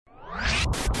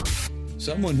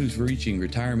Someone who's reaching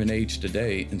retirement age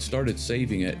today and started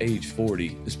saving at age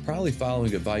 40 is probably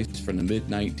following advice from the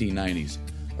mid-1990s,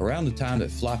 around the time that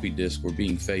floppy disks were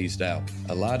being phased out.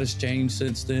 A lot has changed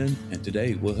since then, and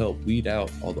today we'll help weed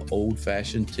out all the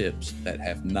old-fashioned tips that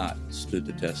have not stood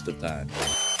the test of time.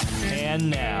 And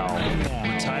now,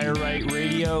 Retire Right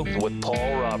Radio with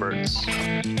Paul Roberts.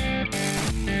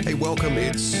 Hey, welcome.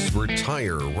 It's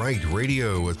Retire Right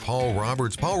Radio with Paul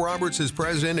Roberts. Paul Roberts is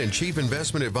President and Chief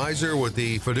Investment Advisor with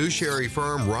the fiduciary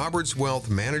firm Roberts Wealth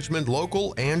Management,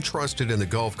 local and trusted in the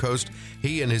Gulf Coast.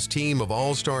 He and his team of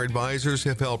all-star advisors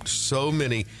have helped so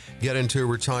many get into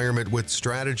retirement with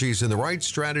strategies and the right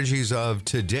strategies of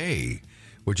today,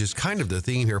 which is kind of the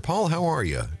theme here. Paul, how are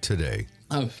you today?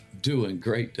 I'm doing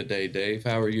great today, Dave.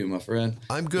 How are you, my friend?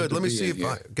 I'm good. Let me see if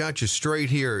I got you straight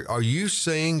here. Are you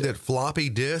saying that floppy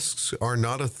disks are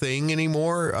not a thing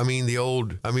anymore? I mean,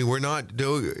 we're not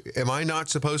doing, am I not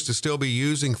supposed to still be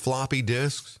using floppy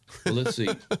disks? Well, let's see.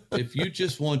 If you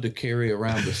just wanted to carry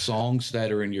around the songs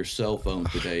that are in your cell phone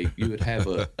today, you would have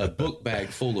a book bag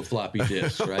full of floppy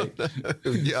disks, right?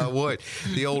 Yeah, what?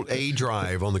 The old A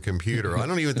drive on the computer. I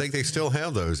don't even think they still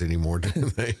have those anymore, do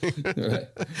they? Right.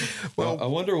 Well, I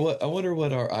wonder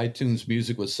what our iTunes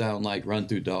music would sound like run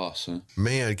through DOS, huh?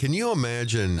 Man, can you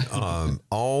imagine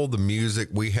all the music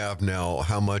we have now,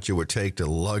 how much it would take to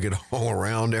lug it all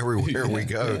around everywhere we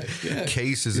go? Yeah.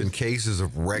 Cases and cases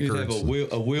of records. You'd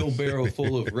have a wheelbarrow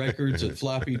full of records and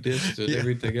floppy disks and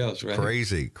everything else, right?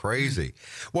 Crazy.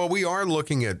 Well, we are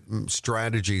looking at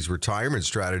strategies, retirement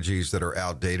strategies that are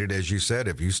outdated. As you said,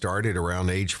 if you started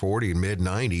around age 40 and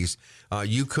mid-90s,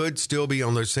 you could still be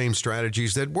on those same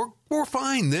strategies that were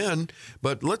fine then,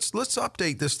 but let's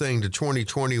update this thing to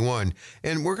 2021,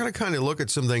 and we're going to kind of look at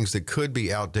some things that could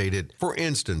be outdated. For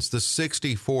instance, the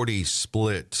 60-40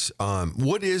 split.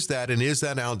 What is that, and is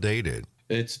that outdated?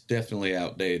 It's definitely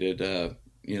outdated.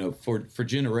 For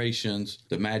generations,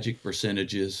 the magic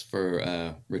percentages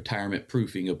for retirement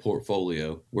proofing a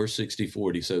portfolio were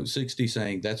 60-40. So 60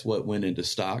 saying that's what went into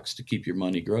stocks to keep your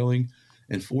money growing,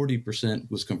 and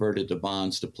 40% was converted to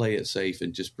bonds to play it safe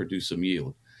and just produce some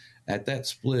yield. At that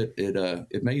split,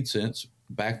 it made sense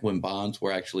back when bonds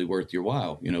were actually worth your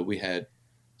while. We had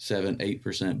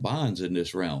 7-8% bonds in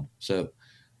this realm. So,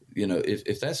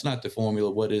 if that's not the formula,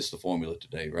 what is the formula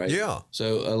today, right? Yeah.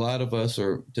 So a lot of us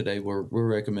we're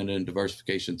recommending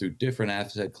diversification through different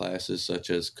asset classes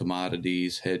such as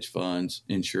commodities, hedge funds,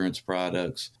 insurance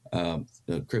products,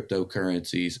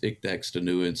 cryptocurrencies, indexed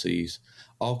annuities,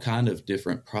 all kind of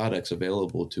different products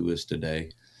available to us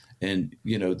today. And,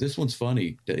 this one's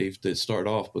funny, Dave, to start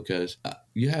off because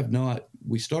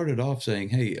we started off saying,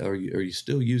 hey, are you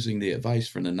still using the advice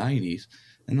from the 90s?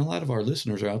 And a lot of our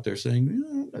listeners are out there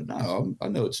saying, no, I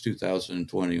know it's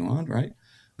 2021, right?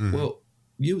 Mm-hmm. Well,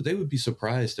 they would be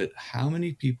surprised at how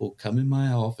many people come in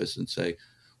my office and say,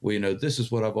 well, this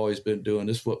is what I've always been doing.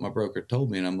 This is what my broker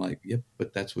told me. And I'm like, yep,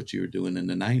 but that's what you were doing in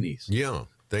the 90s. Yeah,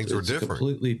 things were different. It's a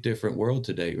completely different world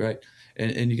today, right?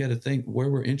 And you got to think, where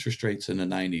were interest rates in the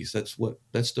 90s?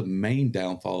 That's the main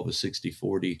downfall of a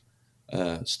 60-40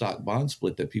 stock bond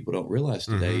split that people don't realize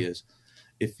today mm-hmm. is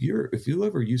if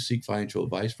whoever you seek financial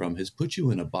advice from has put you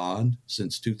in a bond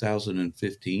since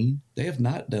 2015, they have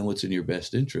not done what's in your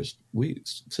best interest.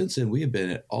 Since then, we have been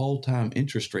at all-time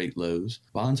interest rate lows.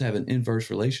 Bonds have an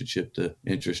inverse relationship to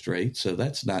interest rates, so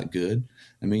that's not good.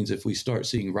 That means if we start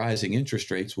seeing rising interest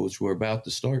rates, which we're about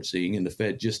to start seeing, and the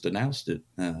Fed just announced it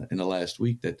in the last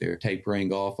week that they're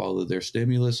tapering off all of their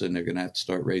stimulus and they're going to have to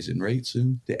start raising rates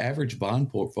soon, the average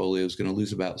bond portfolio is going to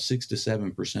lose about 6 to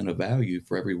 7% of value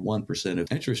for every 1%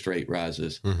 of interest rate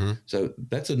rises. Mm-hmm. So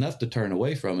that's enough to turn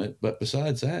away from it. But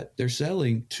besides that, they're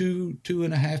selling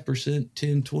 2.5%,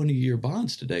 10, 20-year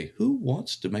bonds today. Who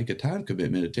wants to make a time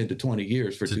commitment of 10 to 20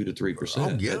 years for 2 to 3%?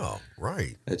 Oh, yeah,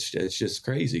 right. It's just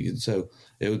crazy. And so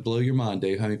it would blow your mind,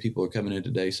 Dave, how many people are coming in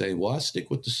today saying, well, I stick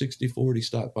with the 60-40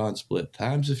 stock bond split.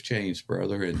 Times have changed,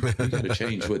 brother, and you got to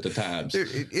change with the times.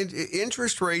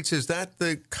 Interest rates, is that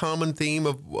the common theme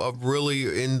of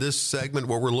really in this segment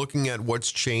where we're looking at what's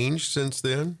changed since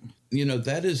then?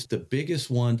 That is the biggest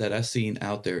one that I've seen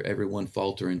out there, everyone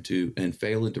faltering to and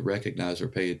failing to recognize or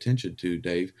pay attention to,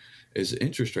 Dave, is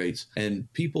interest rates.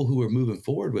 And people who are moving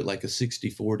forward with like a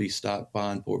 60-40 stock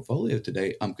bond portfolio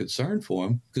today, I'm concerned for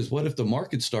them because what if the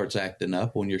market starts acting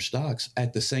up on your stocks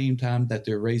at the same time that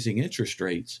they're raising interest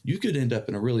rates? You could end up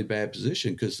in a really bad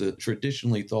position because the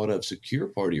traditionally thought of secure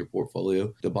part of your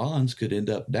portfolio, the bonds could end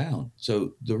up down.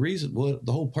 So the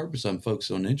whole purpose I'm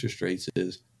focused on interest rates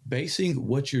is basing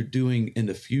what you're doing in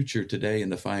the future today in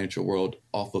the financial world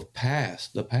off of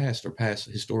past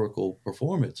historical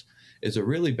performance. is a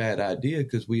really bad idea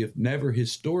because we have never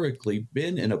historically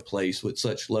been in a place with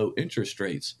such low interest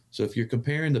rates. So if you're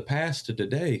comparing the past to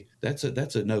today, that's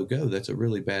a no-go. That's a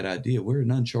really bad idea. We're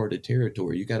in uncharted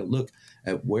territory. You got to look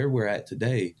at where we're at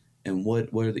today and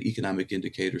what are the economic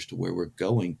indicators to where we're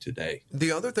going today.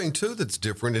 The other thing, too, that's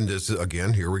different, and this,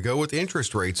 again, here we go with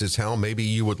interest rates, is how maybe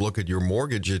you would look at your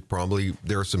mortgage.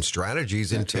 There are some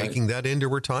strategies in taking that into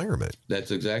retirement. That's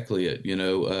exactly it.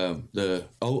 The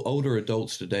older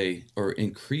adults today are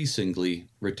increasingly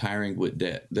retiring with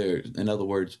debt. In other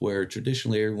words, where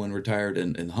traditionally everyone retired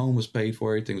and the home was paid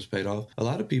for, everything was paid off, a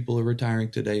lot of people are retiring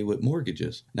today with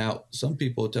mortgages. Now, some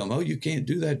people tell them, oh, you can't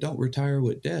do that. Don't retire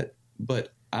with debt.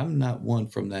 But I'm not one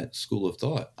from that school of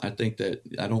thought. I think that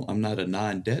I'm not a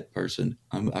non-debt person.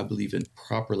 I believe in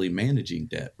properly managing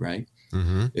debt, right?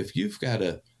 Mm-hmm. If you've got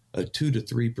a 2 to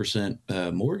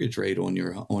 3% mortgage rate on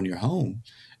your home,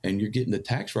 and you're getting the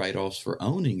tax write-offs for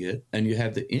owning it, and you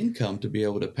have the income to be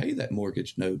able to pay that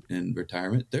mortgage note in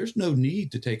retirement, there's no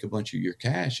need to take a bunch of your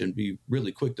cash and be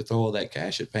really quick to throw all that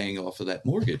cash at paying off of that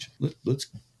mortgage. Let's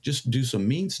just do some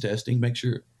means testing, make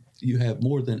sure you have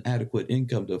more than adequate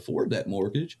income to afford that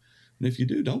mortgage. And if you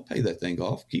do, don't pay that thing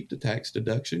off. Keep the tax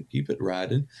deduction, keep it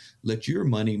riding, let your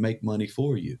money make money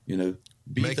for you. Be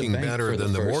making the bank better for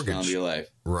than the mortgage of your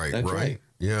life. Right. That's right.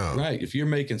 Yeah. Right. If you're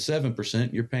making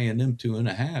 7%, you're paying them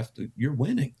 2.5%, you're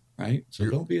winning. Right. So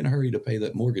don't be in a hurry to pay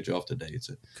that mortgage off today.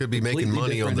 Could be making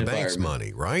money on the bank's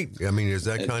money, right? I mean, is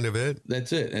that kind of it?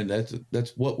 That's it. And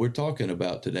that's what we're talking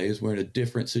about today is we're in a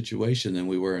different situation than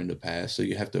we were in the past. So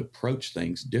you have to approach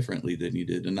things differently than you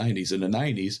did in the 90s. In the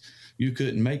 90s, you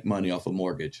couldn't make money off a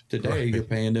mortgage. Today, You're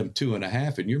paying them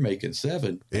 2.5% and you're making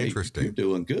 7%. Interesting. Hey, you're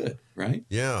doing good, right?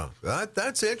 Yeah,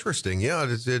 that's interesting. Yeah,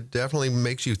 it definitely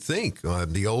makes you think.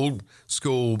 The old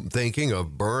school thinking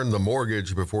of burn the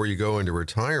mortgage before you go into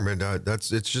retirement,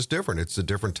 it's just different. It's a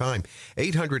different time.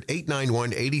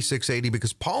 800-891-8680,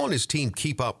 because Paul and his team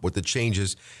keep up with the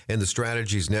changes and the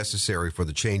strategies necessary for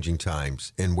the changing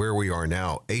times and where we are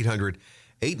now.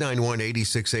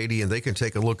 800-891-8680, and they can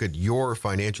take a look at your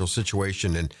financial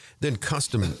situation and then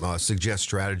custom suggest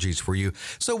strategies for you.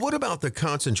 So what about the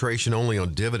concentration only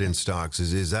on dividend stocks?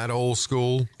 Is that old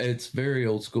school? It's very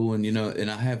old school. And,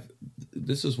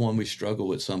 this is one we struggle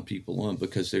with some people on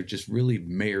because they're just really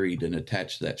married and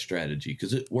attached to that strategy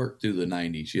because it worked through the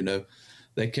 90s.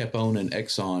 They kept owning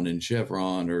Exxon and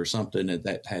Chevron or something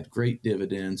that had great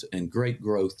dividends and great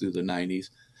growth through the 90s.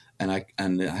 And I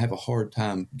have a hard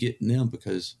time getting them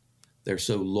because they're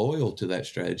so loyal to that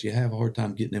strategy. I have a hard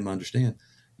time getting them to understand.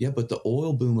 Yeah, but the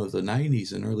oil boom of the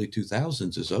 90s and early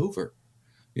 2000s is over.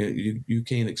 You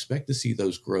can't expect to see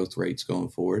those growth rates going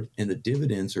forward, and the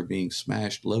dividends are being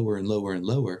smashed lower and lower and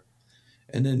lower.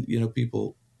 And then,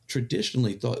 people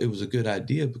traditionally thought it was a good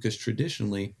idea because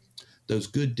traditionally those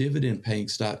good dividend paying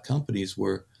stock companies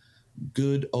were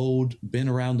good old, been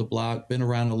around the block, been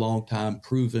around a long time,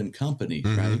 proven companies,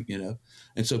 right?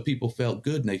 And so people felt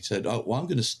good and they said, oh, well, I'm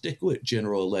going to stick with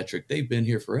General Electric. They've been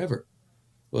here forever.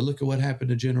 Well, look at what happened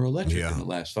to General Electric in the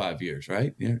last 5 years,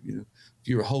 right? If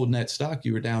you were holding that stock,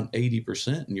 you were down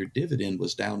 80% and your dividend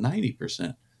was down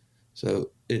 90%.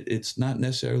 So it's not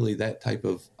necessarily that type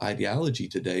of ideology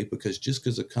today because just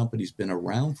because a company's been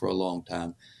around for a long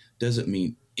time doesn't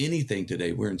mean anything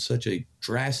today. We're in such a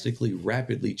drastically,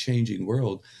 rapidly changing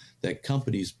world that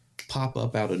companies pop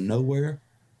up out of nowhere,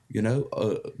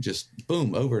 just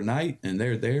boom, overnight, and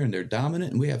they're there and they're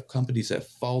dominant. And we have companies that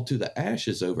fall to the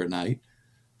ashes overnight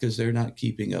because they're not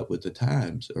keeping up with the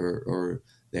times or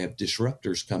they have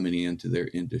disruptors coming into their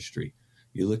industry.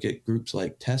 You look at groups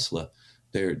like Tesla,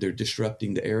 they're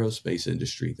disrupting the aerospace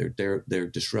industry. They're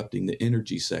disrupting the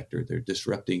energy sector. They're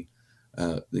disrupting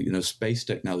space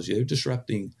technology. They're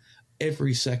disrupting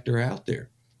every sector out there.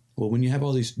 Well, when you have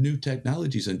all these new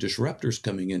technologies and disruptors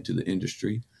coming into the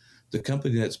industry, the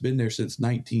company that's been there since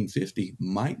 1950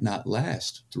 might not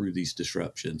last through these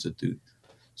disruptions.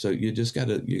 So you just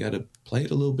gotta play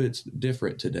it a little bit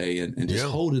different today, and just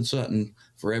holding something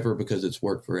forever because it's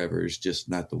worked forever is just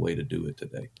not the way to do it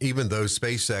today. Even though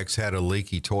SpaceX had a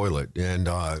leaky toilet, and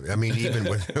even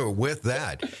with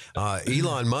that,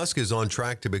 Elon Musk is on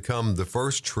track to become the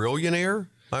first trillionaire.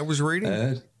 I was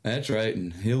reading. That's right,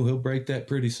 and he'll break that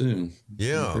pretty soon.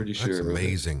 Yeah, I'm pretty sure. That's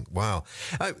amazing. Wow.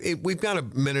 We've got a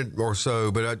minute or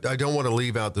so, but I don't want to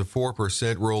leave out the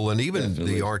 4% rule, and even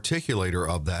the articulator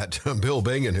of that, Bill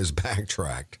Bingen, has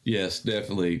backtracked. Yes,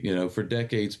 definitely. For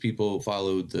decades, people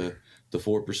followed the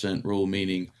 4% rule,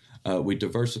 meaning we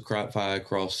diversify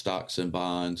across stocks and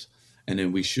bonds, And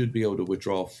then we should be able to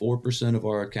withdraw 4% of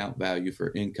our account value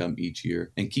for income each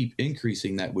year and keep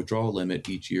increasing that withdrawal limit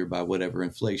each year by whatever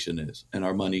inflation is. And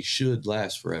our money should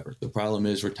last forever. The problem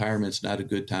is retirement's not a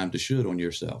good time to should on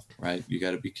yourself, right? You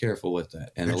got to be careful with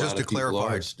that. And just to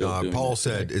clarify, Paul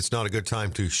said it's not a good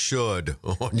time to should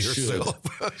on yourself.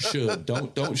 Should.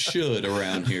 Don't should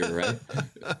around here, right?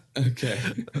 Okay.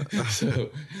 So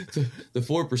the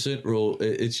 4% rule,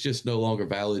 it's just no longer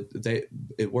valid.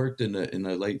 It worked in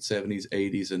the late 70s,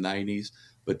 80s, and 90s,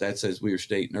 but that's, as we were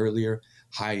stating earlier,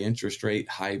 high interest rate,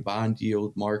 high bond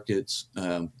yield markets,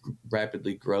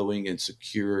 rapidly growing and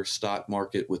secure stock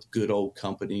market with good old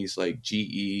companies like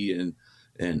GE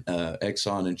and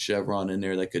Exxon and Chevron in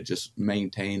there that could just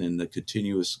maintain in the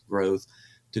continuous growth.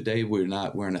 Today, we're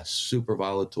in a super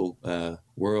volatile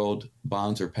world.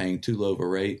 Bonds are paying too low of a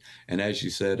rate. And as you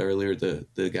said earlier,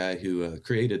 the guy who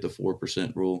created the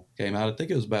 4% rule came out, I think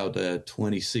it was about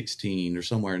 2016 or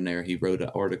somewhere in there. He wrote an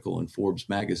article in Forbes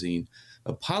magazine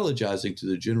apologizing to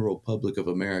the general public of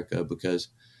America because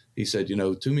he said,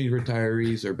 too many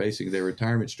retirees are basing their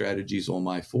retirement strategies on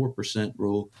my 4%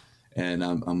 rule. And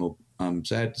I'm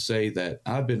sad to say that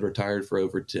I've been retired for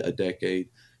over a decade.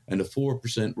 And the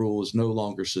 4% rule is no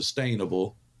longer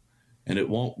sustainable, and it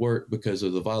won't work because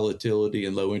of the volatility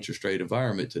and low interest rate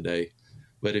environment today.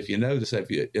 But if you notice, I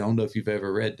don't know if you've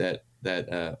ever read that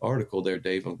article there,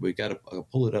 Dave. We got to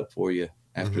pull it up for you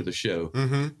after the show.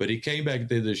 Mm-hmm. But he came back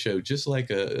to the show just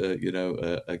like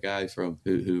a guy from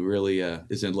who really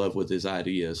is in love with his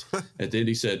ideas. And then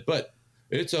he said, "But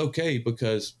it's okay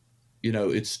because."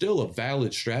 It's still a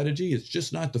valid strategy. It's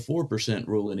just not the 4%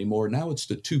 rule anymore. Now it's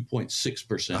the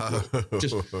 2.6% rule.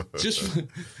 Just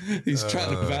he's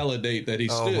trying to validate that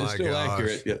he's still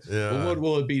accurate. Yeah. Well, what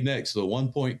will it be next? The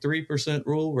 1.3%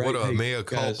 rule, right? What a mea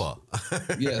culpa.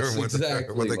 Yes,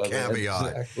 exactly. With a caveat.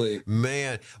 Exactly.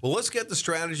 Man. Well, let's get the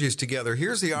strategies together.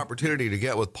 Here's the opportunity to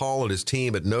get with Paul and his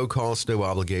team at no cost, no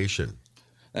obligation.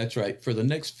 That's right. For the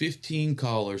next 15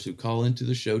 callers who call into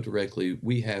the show directly,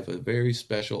 we have a very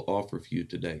special offer for you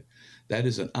today. That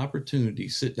is an opportunity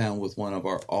to sit down with one of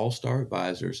our all-star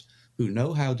advisors who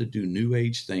know how to do new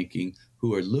age thinking,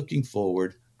 who are looking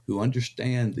forward, who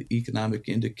understand the economic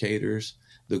indicators,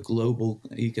 the global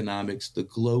economics, the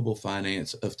global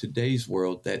finance of today's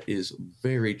world that is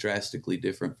very drastically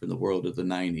different from the world of the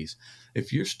 90s.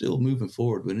 If you're still moving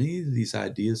forward with any of these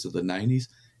ideas of the 90s,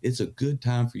 it's a good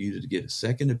time for you to get a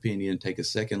second opinion, take a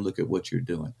second look at what you're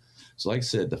doing. So like I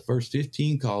said, the first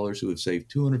 15 callers who have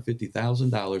saved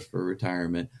 $250,000 for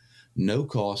retirement, no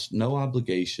cost, no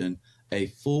obligation, a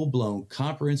full-blown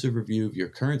comprehensive review of your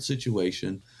current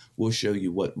situation. We'll show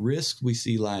you what risks we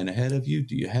see lying ahead of you.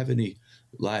 Do you have any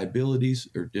liabilities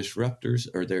or disruptors?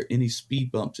 Are there any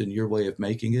speed bumps in your way of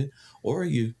making it? Or are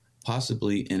you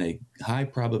possibly in a high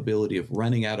probability of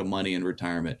running out of money in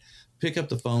retirement? Pick up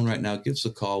the phone right now, give us a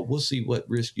call. We'll see what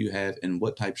risk you have and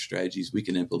what type of strategies we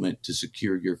can implement to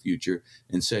secure your future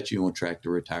and set you on track to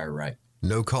retire right.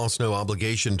 No cost, no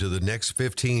obligation to the next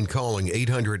 15 calling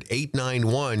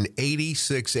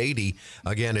 800-891-8680.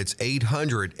 Again, it's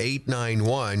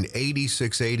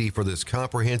 800-891-8680 for this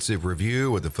comprehensive review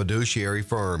with the fiduciary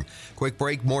firm. Quick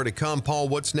break, more to come. Paul,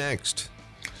 what's next?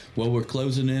 Well, we're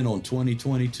closing in on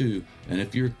 2022, and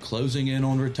if you're closing in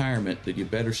on retirement, then you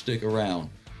better stick around.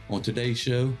 On today's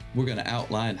show, we're going to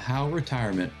outline how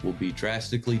retirement will be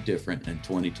drastically different in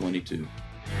 2022.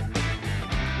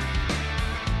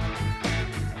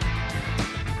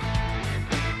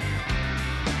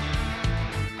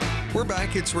 We're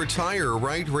back. It's Retire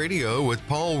Right Radio with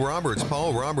Paul Roberts.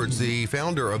 Paul Roberts, the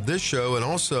founder of this show and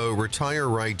also Retire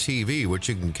Right TV, which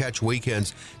you can catch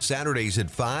weekends, Saturdays at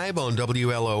 5 on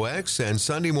WLOX and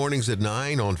Sunday mornings at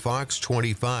 9 on Fox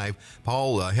 25.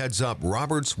 Paul heads up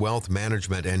Roberts Wealth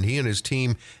Management, and he and his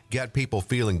team get people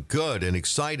feeling good and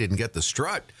excited and get the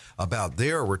strut about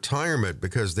their retirement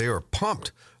because they are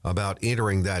pumped about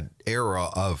entering that era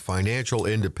of financial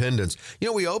independence.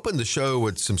 We opened the show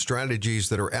with some strategies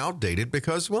that are outdated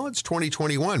because, well, it's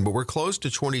 2021, but we're close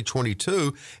to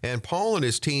 2022, and Paul and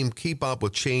his team keep up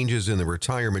with changes in the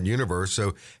retirement universe.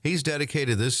 So he's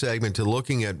dedicated this segment to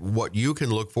looking at what you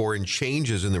can look for in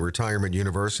changes in the retirement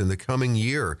universe in the coming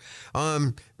year.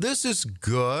 This is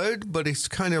good, but it's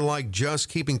kind of like just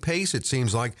keeping pace, it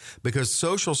seems like, because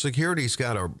Social Security's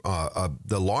got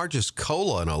the largest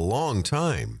COLA in a long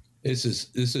time. This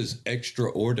is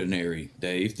extraordinary,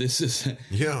 Dave. This is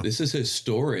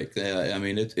historic. I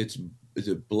mean, it's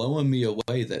blowing me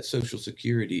away that Social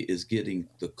Security is getting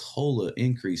the COLA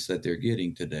increase that they're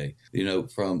getting today.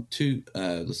 From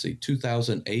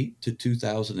 2008 to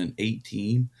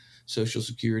 2018, Social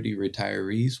Security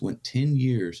retirees went 10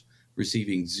 years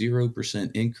receiving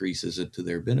 0% increases into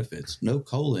their benefits, no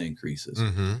COLA increases.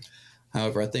 Mm-hmm.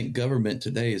 However, I think government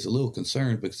today is a little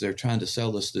concerned because they're trying to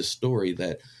sell us this story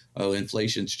that, oh,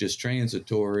 inflation's just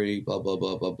transitory, blah, blah,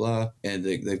 blah, blah, blah. And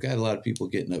they've got a lot of people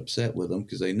getting upset with them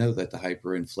because they know that the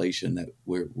hyperinflation that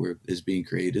is being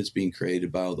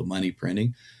created by all the money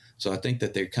printing. So I think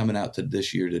that they're coming out to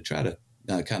this year to try to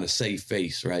kind of save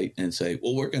face, right? And say,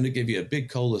 well, we're going to give you a big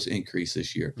COLA increase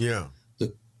this year. Yeah.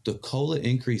 The COLA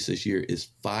increase this year is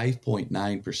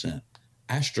 5.9%,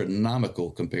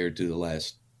 astronomical compared to the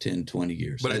last 10, 20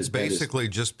 years. But it's basically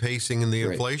just pacing in the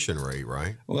inflation rate,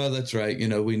 right? Well, that's right.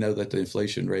 We know that the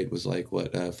inflation rate was like,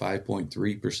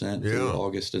 5.3% through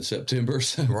August and September.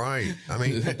 So right. I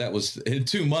mean, that was in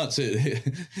 2 months,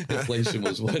 inflation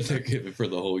was what they're giving for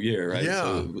the whole year, right? Yeah.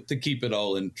 So to keep it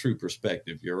all in true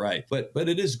perspective, you're right. But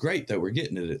it is great that we're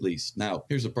getting it at least. Now,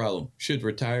 here's the problem. Should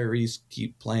retirees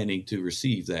keep planning to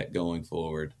receive that going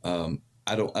forward?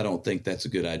 I don't think that's a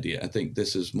good idea. I think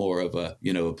this is more of a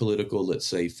political, let's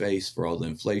save face for all the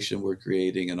inflation we're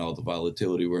creating and all the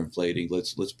volatility we're inflating.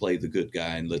 Let's play the good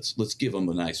guy and let's give them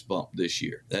a nice bump this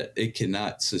year. That it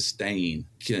cannot sustain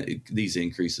these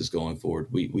increases going forward.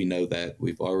 We know that.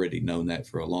 We've already known that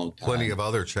for a long time. Plenty of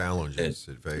other challenges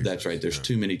it faces. That's right. There's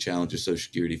too many challenges Social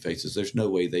Security faces. There's no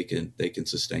way they can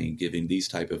sustain giving these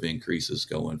type of increases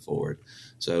going forward.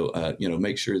 So,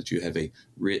 make sure that you have a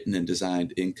written and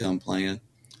designed income plan.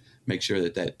 Make sure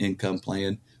that income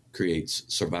plan creates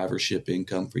survivorship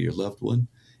income for your loved one,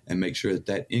 and make sure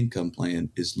that income plan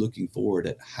is looking forward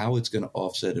at how it's going to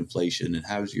offset inflation and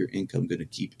how is your income going to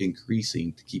keep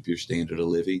increasing to keep your standard of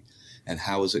living, and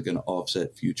how is it going to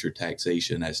offset future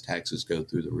taxation as taxes go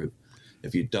through the roof.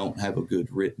 If you don't have a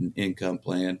good written income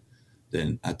plan,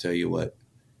 then I tell you what,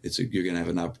 you're going to have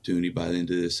an opportunity by the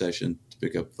end of this session to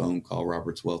pick up the phone, call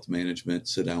Roberts Wealth Management,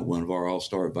 sit down with one of our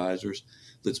all-star advisors.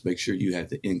 Let's make sure you have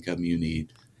the income you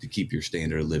need to keep your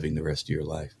standard of living the rest of your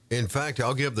life. In fact,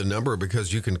 I'll give the number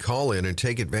because you can call in and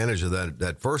take advantage of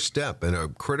that first step, and a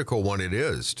critical one it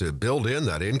is to build in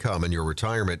that income in your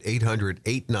retirement.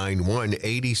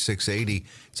 800-891-8680.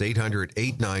 It's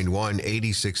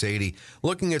 800-891-8680.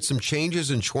 Looking at some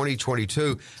changes in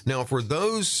 2022. Now, for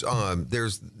those,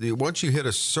 once you hit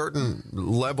a certain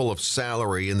level of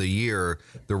salary in the year,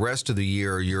 the rest of the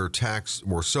year, your tax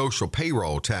or social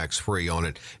payroll tax free on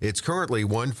it. It's currently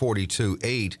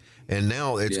 $142,800. And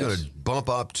now it's going to bump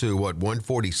up to what,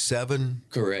 $147?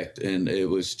 Correct. And it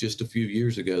was just a few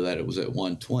years ago that it was at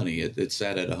 $120. It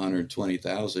sat at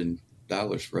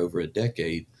 $120,000 for over a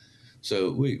decade.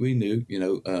 So we knew,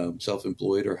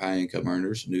 self-employed or high income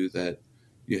earners knew that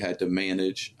you had to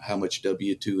manage how much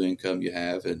W-2 income you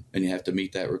have, and you have to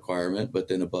meet that requirement. But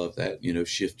then above that,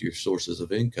 shift your sources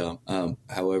of income.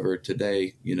 However,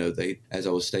 today, they, as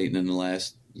I was stating in the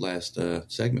last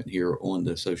segment here on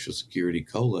the Social Security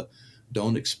COLA,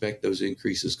 don't expect those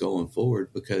increases going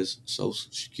forward because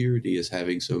Social Security is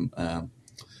having some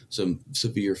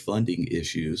severe funding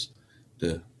issues,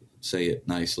 to say it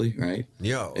nicely, right?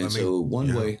 Yeah. And they're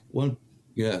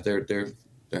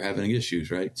having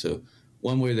issues, right? So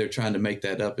one way they're trying to make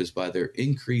that up is by they're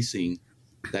increasing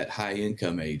that high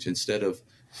income age. Instead of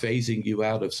phasing you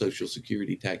out of Social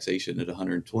Security taxation at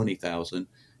 $120,000,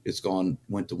 it's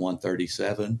went to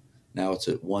 $137,000. Now it's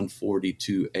at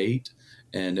 $142,800,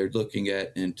 and they're looking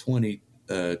at in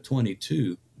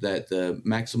 2022 that the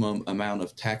maximum amount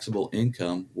of taxable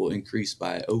income will increase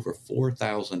by over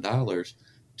 $4,000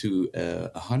 to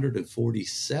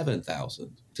 $147,000.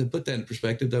 To put that in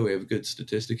perspective, though, we have a good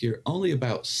statistic here. Only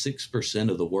about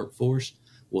 6% of the workforce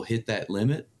will hit that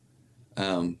limit.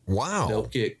 Wow. They'll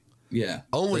get. Yeah.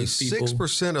 Only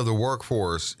 6% of the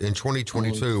workforce in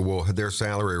 2022 their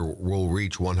salary will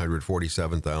reach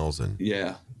 $147,000.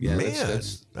 Yeah. Man,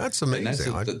 that's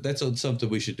amazing. That's something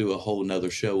we should do a whole nother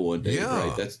show on, Dave,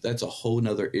 right? That's a whole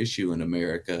nother issue in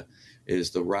America,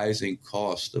 is the rising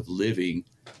cost of living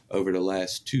over the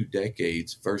last 2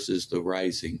 decades versus the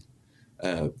raises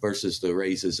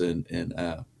in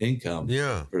income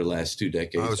for the last 2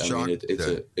 decades. I was shocked.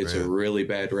 It's a really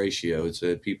bad ratio.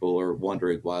 People are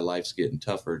wondering why life's getting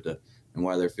tougher and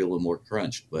why they're feeling more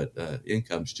crunched, but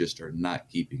incomes just are not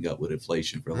keeping up with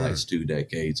inflation for the last 2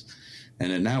 decades. And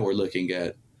then now we're looking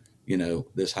at,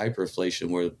 this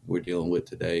hyperinflation we're dealing with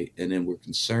today, and then we're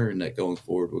concerned that going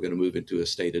forward we're going to move into a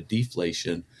state of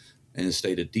deflation, and a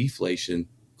state of deflation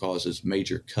causes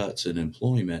major cuts in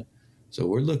employment. So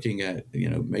we're looking at,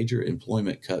 major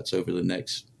employment cuts over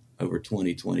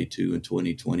 2022 and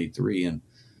 2023, and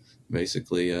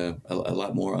basically a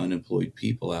lot more unemployed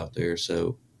people out there.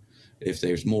 So if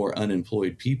there's more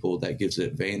unemployed people, that gives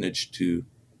advantage to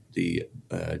the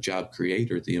job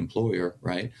creator, the employer,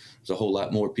 right? There's a whole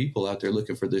lot more people out there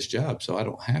looking for this job, so I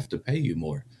don't have to pay you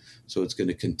more. So it's going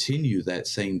to continue that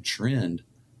same trend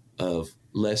of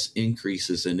less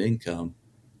increases in income,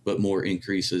 but more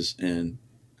increases in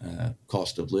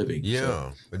cost of living. Yeah,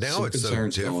 so but now it's so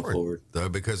different, though,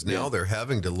 because now they're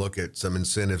having to look at some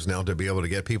incentives now to be able to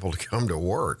get people to come to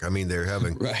work. I mean, they're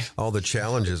having all the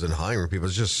challenges in hiring people.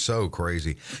 It's just so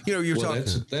crazy. You know, you're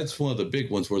talking. That's one of the big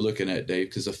ones we're looking at, Dave,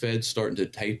 because the Fed's starting to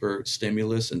taper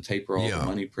stimulus and taper all the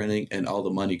money printing and all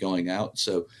the money going out.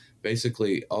 So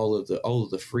basically, all of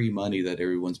the free money that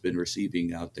everyone's been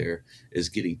receiving out there is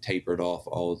getting tapered off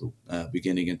all of the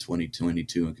beginning in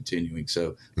 2022 and continuing.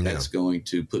 So that's going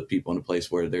to put people in a place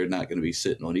where they're not going to be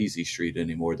sitting on easy street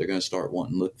anymore. They're going to start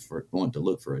wanting to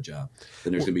look for a job.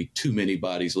 Then there's going to be too many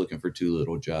bodies looking for too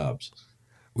little jobs.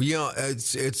 Well, yeah,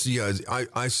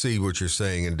 I see what you're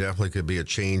saying, and definitely could be a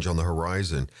change on the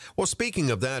horizon. Well, speaking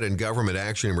of that, and government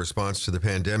action in response to the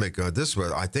pandemic, this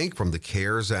was, I think, from the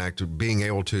CARES Act, being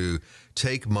able to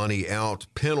take money out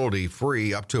penalty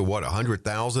free up to what,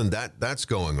 $100,000. That's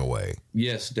going away.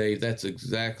 Yes, Dave, that's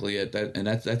exactly it.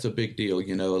 That's a big deal.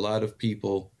 You know, a lot of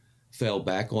people fell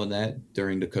back on that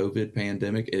during the COVID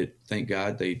pandemic. Thank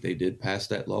God they did pass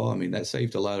that law. I mean, that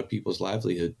saved a lot of people's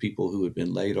livelihood, people who had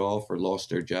been laid off or lost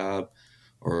their job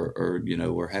or you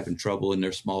know, were having trouble in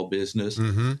their small business.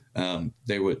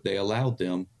 They allowed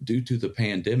them, due to the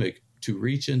pandemic, to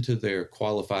reach into their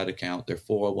qualified account, their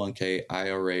 401k,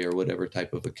 IRA, or whatever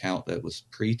type of account that was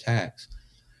pre-tax.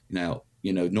 Now,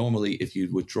 you know, normally if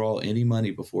you withdraw any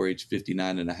money before age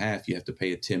 59 and a half, you have to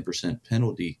pay a 10%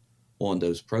 penalty on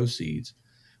those proceeds.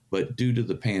 But due to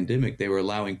the pandemic, they were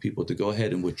allowing people to go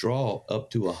ahead and withdraw up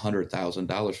to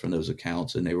 $100,000 from those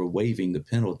accounts, and they were waiving the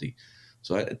penalty.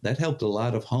 So that helped a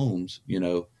lot of homes, you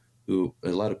know, a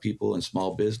lot of people in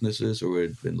small businesses who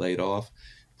had been laid off,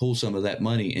 pull some of that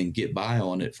money and get by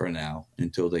on it for now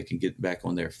until they can get back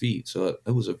on their feet. So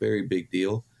it was a very big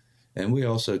deal. And we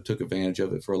also took advantage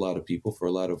of it for a lot of people, for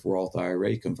a lot of Roth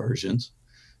IRA conversions,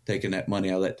 taking that money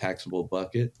out of that taxable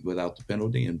bucket without the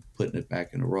penalty and putting it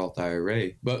back in a Roth IRA.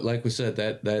 But like we said,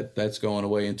 that's going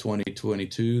away in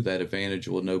 2022. That advantage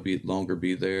will no longer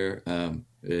be there.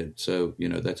 So, you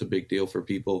know, that's a big deal for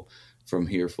people. From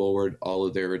here forward, all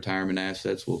of their retirement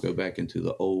assets will go back into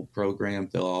the old program.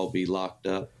 They'll all be locked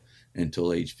up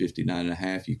until age 59 and a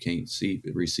half. You can't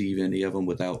receive any of them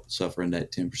without suffering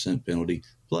that 10% penalty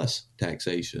plus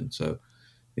taxation. So,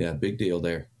 yeah, big deal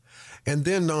there. And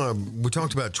then we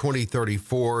talked about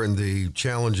 2034 and the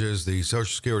challenges the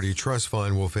Social Security Trust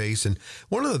Fund will face. And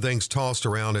one of the things tossed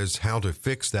around as how to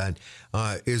fix that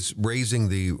is raising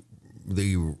the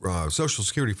Social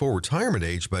Security full retirement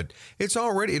age, but it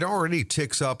already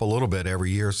ticks up a little bit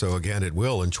every year. So again, it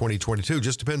will in 2022.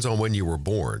 Just depends on when you were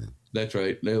born. That's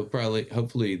right.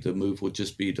 Hopefully the move will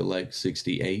just be to like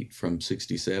 68 from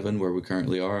 67 where we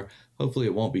currently are. Hopefully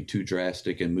it won't be too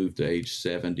drastic and move to age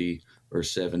 70 or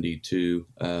 72.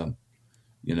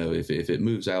 You know, if it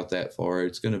moves out that far,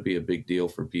 it's going to be a big deal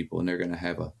for people, and they're going to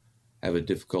have a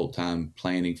difficult time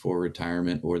planning for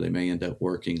retirement, or they may end up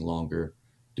working longer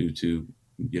due to,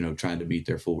 you know, trying to meet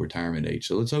their full retirement age.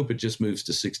 So let's hope it just moves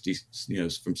to 60, you know,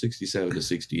 from 67 to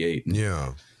 68.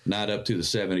 And not up to the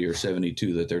 70 or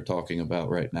 72 that they're talking about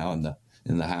right now in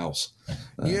the House.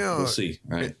 We'll see.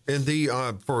 Right. And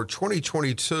for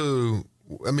 2022,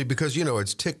 I mean, because, you know,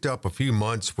 it's ticked up a few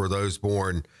months for those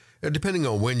born, depending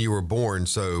on when you were born.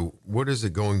 So what is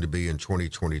it going to be in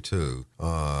 2022?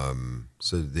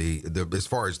 So the as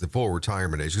far as the full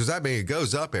retirement age, because I mean, it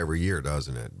goes up every year,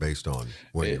 doesn't it, based on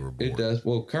when you were born? It does.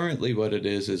 Well, currently what it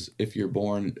is if you're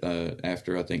born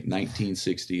after, I think,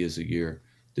 1960 is a year,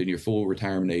 then your full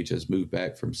retirement age has moved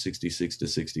back from 66 to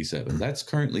 67. That's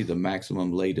currently the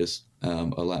maximum latest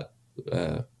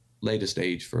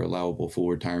age for allowable full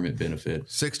retirement benefit.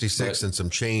 66 and some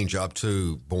change up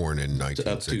to born in 1960.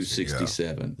 Up to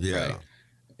 67. Yeah. Right.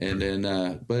 And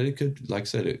then, but it could, like I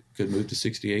said, it could move to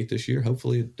 68 this year.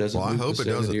 Hopefully it doesn't move to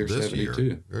 70 or 72.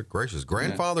 Year. Good gracious.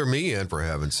 Grandfather me in, for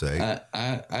heaven's sake.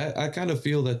 I kind of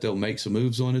feel that they'll make some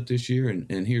moves on it this year.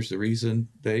 And here's the reason,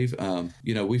 Dave.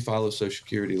 You know, we follow Social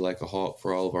Security like a hawk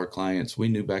for all of our clients. We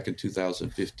knew back in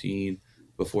 2015,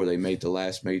 before they made the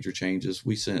last major changes,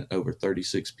 we sent over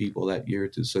 36 people that year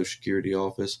to the Social Security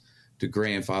office to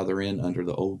grandfather in under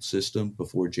the old system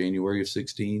before January of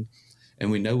 16. And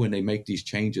we know when they make these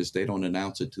changes, they don't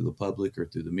announce it to the public or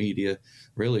through the media.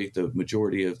 Really, the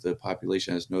majority of the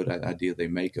population has no idea they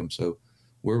make them. So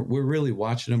we're really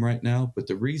watching them right now. But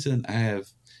the reason I have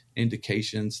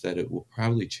indications that it will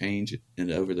probably change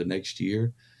over the next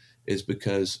year is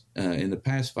because in the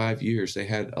past 5 years, they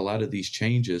had a lot of these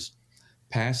changes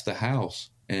passed the House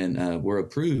and were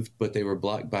approved, but they were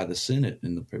blocked by the Senate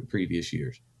in the previous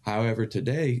years. However,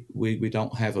 today we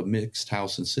don't have a mixed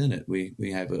House and Senate. We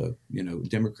have a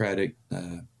Democratic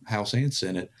House and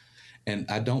Senate, and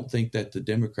I don't think that the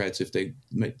Democrats, if they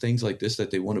make things like this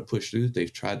that they want to push through,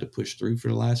 they've tried to push through for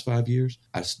the last 5 years.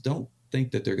 I don't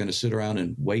think that they're going to sit around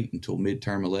and wait until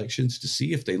midterm elections to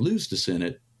see if they lose the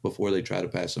Senate before they try to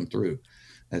pass them through.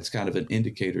 That's kind of an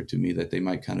indicator to me that they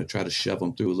might kind of try to shove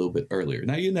them through a little bit earlier.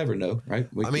 Now, you never know, right?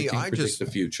 We can't predict the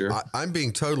future. I'm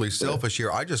being totally selfish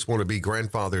here. I just want to be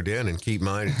grandfathered in and keep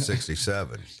mine at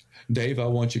 67. Dave, I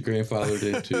want you grandfathered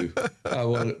in too. I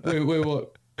want it. We want.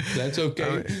 That's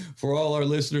okay. Right. For all our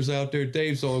listeners out there,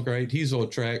 Dave's all great. He's on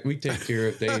track. We take care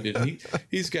of Dave. And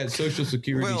he's got Social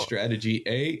Security strategy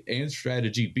A and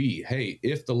strategy B. Hey,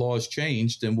 if the laws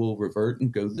change, then we'll revert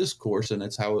and go this course, and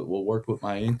that's how it will work with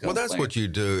my income. Well, that's plan. what you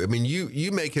do. I mean,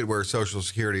 you make it where Social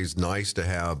Security is nice to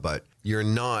have, but you're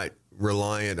not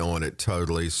reliant on it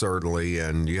totally, certainly,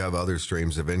 and you have other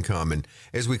streams of income. And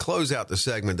as we close out the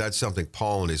segment, that's something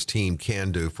Paul and his team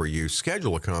can do for you.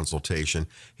 Schedule a consultation.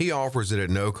 He offers it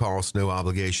at no cost, no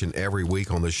obligation every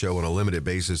week on the show on a limited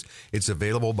basis. It's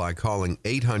available by calling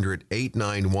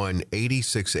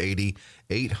 800-891-8680,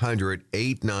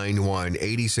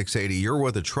 800-891-8680. You're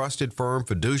with a trusted firm,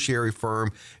 fiduciary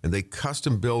firm, and they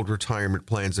custom build retirement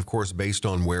plans, of course, based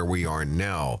on where we are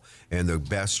now and the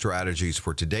best strategies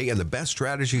for today and the best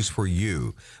strategies for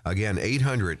you. Again,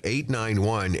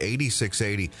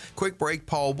 800-891-8680. Quick break,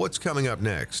 Paul. What's coming up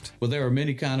next? Well, there are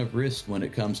many kind of risks when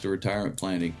it comes to retirement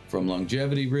planning, from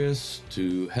longevity risks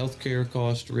to healthcare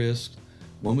cost risks.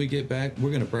 When we get back, we're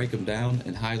going to break them down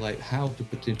and highlight how to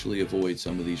potentially avoid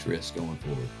some of these risks going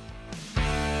forward.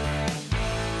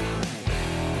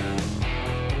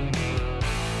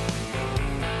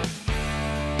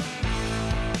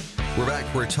 We're back.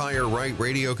 Retire Right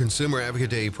Radio consumer advocate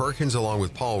Dave Perkins, along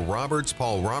with Paul Roberts.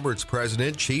 Paul Roberts,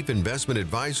 President, Chief Investment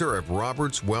Advisor of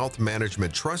Roberts Wealth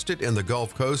Management, trusted in the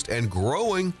Gulf Coast and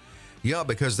growing. Yeah,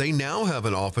 because they now have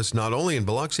an office not only in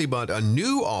Biloxi, but a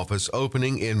new office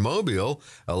opening in Mobile,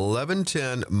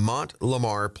 1110 Mont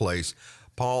Lamar Place.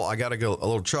 Paul, I got to go a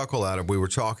little chuckle out of. We were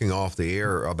talking off the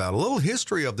air about a little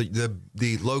history of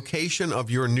the location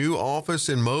of your new office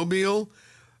in Mobile.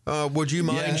 Would you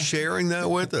mind sharing that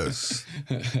with us?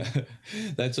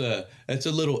 That's a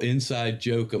little inside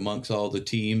joke amongst all the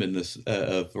team and this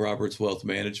of Roberts Wealth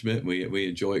Management. We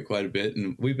enjoy it quite a bit,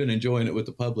 and we've been enjoying it with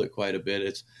the public quite a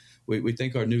bit. We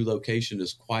think our new location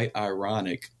is quite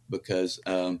ironic because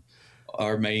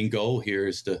our main goal here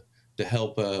is to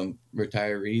help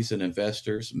retirees and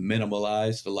investors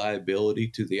minimize the liability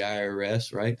to the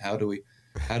IRS, right? How do we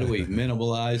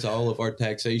minimize all of our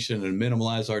taxation and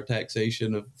minimize our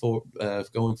taxation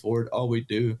going forward? All we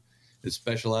do is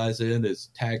specialize in is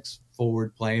tax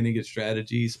forward planning and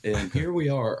strategies. And here we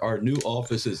are, our new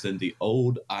office is in the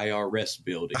old IRS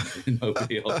building in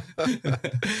Mobile.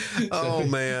 Oh,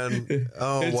 man.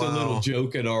 Oh, it's wow. a little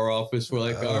joke in our office. We're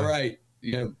like, all right,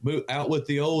 move out with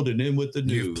the old and in with the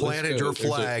new. You've planted your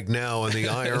flag now in the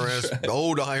IRS,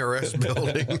 old IRS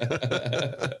building.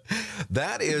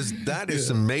 That is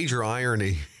some major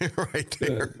irony right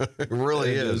there. It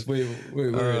really is. We're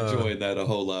enjoying that a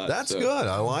whole lot. That's good.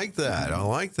 I like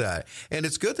that. And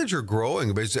it's good that you're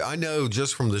growing. Because I know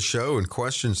just from the show and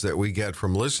questions that we get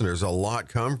from listeners, a lot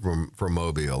come from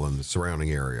Mobile and the surrounding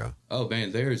area. Oh,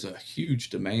 man, there's a huge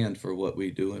demand for what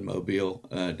we do in Mobile,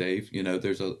 Dave.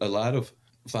 There's a lot of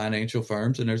financial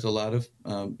firms, and there's a lot of,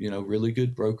 really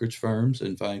good brokerage firms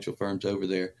and financial firms over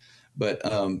there. But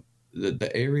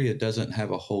the area doesn't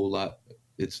have a whole lot.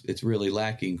 It's really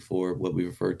lacking for what we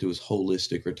refer to as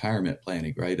holistic retirement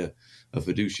planning, right? A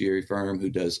fiduciary firm who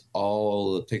takes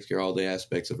care of all the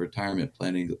aspects of retirement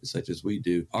planning, such as we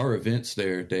do. Our events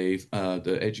there, Dave,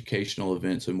 the educational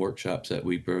events and workshops that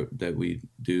we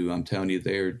do, I'm telling you,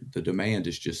 the demand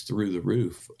is just through the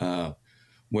roof.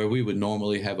 Where we would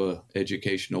normally have a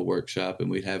educational workshop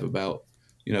and we'd have about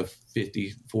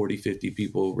 50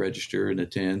 people register and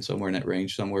attend, somewhere in that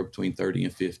range, somewhere between 30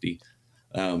 and 50.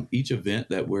 Each event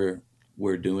that we're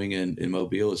doing in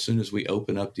Mobile, as soon as we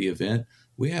open up the event,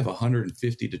 we have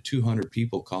 150 to 200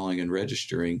 people calling and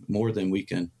registering, more than we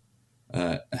can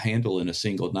handle in a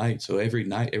single night. So every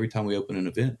time we open an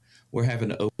event, we're having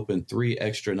to open 3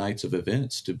 extra nights of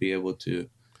events to be able to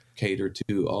cater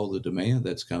to all the demand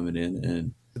that's coming in.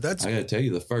 And I got to tell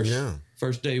you, the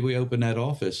first day we opened that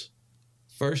office,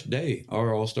 first day,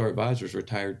 our All-Star Advisors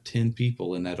retired 10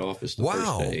 people in that office the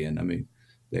first day. And I mean,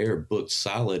 they are booked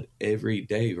solid every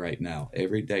day right now.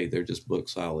 Every day they're just booked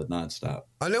solid nonstop.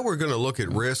 I know we're going to look at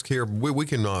risk here. We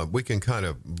can kind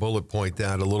of bullet point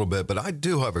that a little bit, but I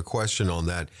do have a question on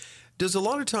that. Does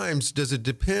it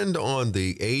depend on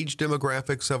the age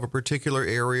demographics of a particular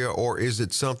area, or is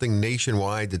it something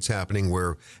nationwide that's happening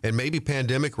where, and maybe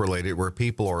pandemic related, where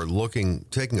people are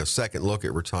taking a second look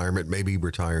at retirement, maybe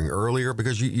retiring earlier,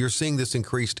 because you're seeing this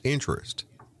increased interest?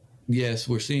 Yes,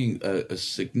 we're seeing a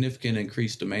significant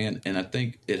increased demand, and I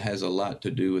think it has a lot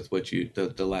to do with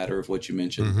the latter of what you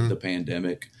mentioned, the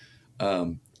pandemic.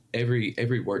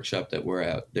 Every workshop that we're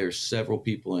at, there's several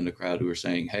people in the crowd who are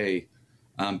saying, "Hey,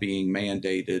 I'm being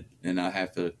mandated, and I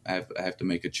have to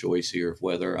make a choice here of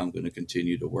whether I'm going to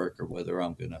continue to work or whether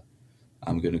I'm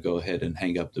going to go ahead and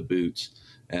hang up the boots."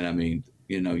 And I mean,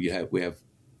 we have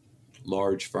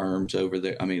large firms over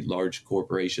there. I mean, large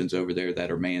corporations over there that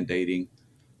are mandating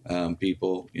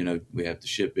people. We have the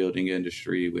shipbuilding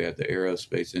industry, we have the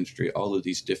aerospace industry, all of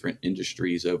these different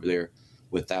industries over there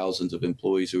with thousands of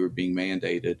employees who are being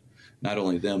mandated. Not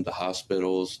only them, the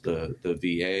hospitals, the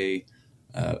VA.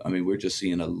 I mean, we're just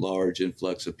seeing a large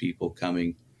influx of people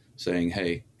coming saying,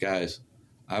 "Hey, guys,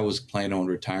 I was planning on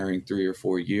retiring 3 or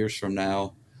 4 years from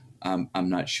now. I'm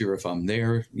not sure if I'm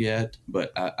there yet,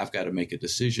 but I've got to make a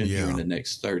decision here in the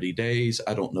next 30 days.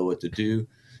 I don't know what to do."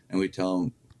 And we tell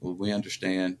them, "Well, we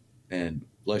understand, and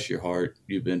bless your heart,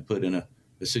 you've been put in a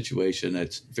situation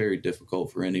that's very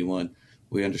difficult for anyone.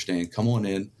 We understand. Come on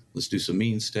in. Let's do some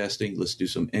means testing. Let's do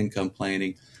some income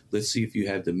planning. Let's see if you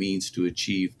have the means to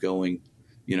achieve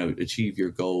your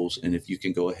goals, and if you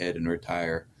can go ahead and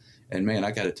retire." And man,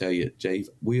 I got to tell you, Dave,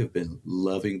 we have been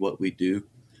loving what we do,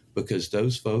 because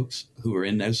those folks who are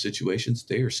in those situations,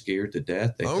 they are scared to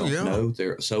death. They don't know.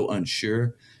 They're so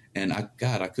unsure. And I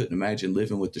couldn't imagine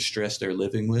living with the stress they're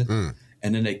living with.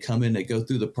 And then they come in, they go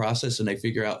through the process, and they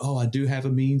figure out, oh, I do have a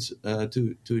means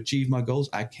to achieve my goals.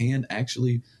 I can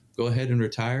actually go ahead and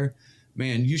retire.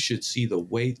 Man, you should see the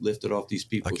weight lifted off these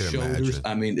people's shoulders. Imagine.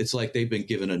 I mean, it's like they've been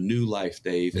given a new life,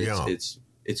 Dave.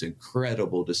 It's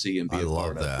incredible to see and be a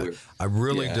part of. I love that. I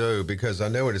really do, because I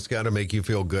know it's got to make you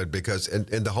feel good, because, and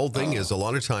the whole thing is, a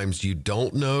lot of times you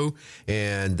don't know,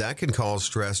 and that can cause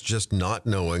stress, just not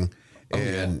knowing.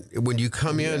 And when you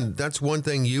come in, that's one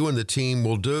thing you and the team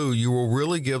will do. You will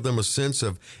really give them a sense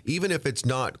of, even if it's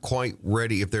not quite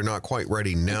ready, if they're not quite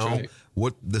ready now,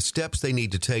 what the steps they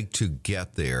need to take to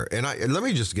get there. And let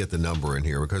me just get the number in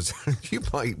here, because you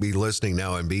might be listening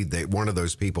now and be one of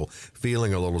those people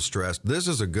feeling a little stressed. This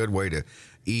is a good way to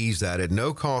ease that at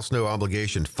no cost, no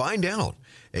obligation. Find out.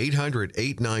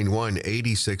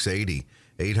 800-891-8680.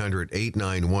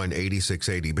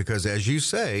 800-891-8680. Because as you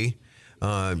say,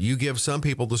 you give some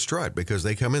people the strut, because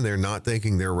they come in there not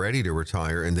thinking they're ready to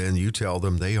retire, and then you tell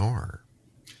them they are.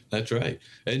 That's right.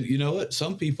 And you know what?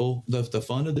 Some people, the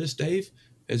fun of this, Dave,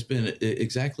 has been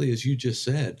exactly as you just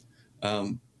said.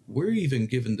 We're even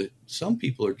some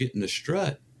people are getting the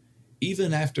strut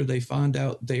even after they find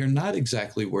out they are not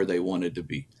exactly where they wanted to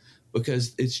be,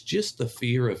 because it's just the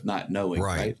fear of not knowing.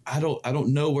 Right. I don't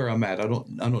know where I'm at. I don't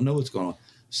know what's going on.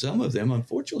 Some of them,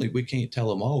 unfortunately, we can't tell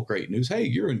them all great news. Hey,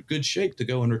 you're in good shape to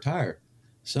go and retire.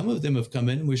 Some of them have come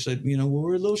in and we said, well,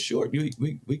 we're a little short.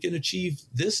 We can achieve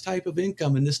this type of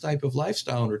income and this type of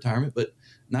lifestyle in retirement, but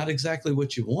not exactly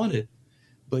what you wanted.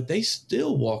 But they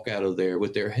still walk out of there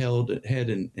with their head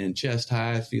and chest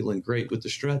high, feeling great with the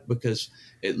strut, because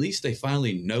at least they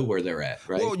finally know where they're at,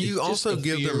 right? Well, you also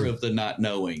give them fear of the not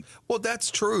knowing. Well,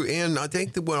 that's true. And I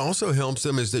think that what also helps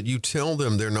them is that you tell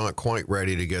them they're not quite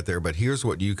ready to get there, but here's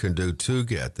what you can do to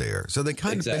get there. So they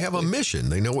they have a mission.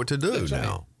 They know what to do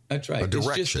now. That's right. A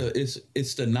direction.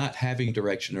 It's the not having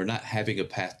direction or not having a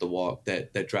path to walk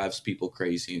that drives people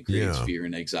crazy and creates fear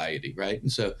and anxiety, right?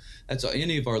 And so that's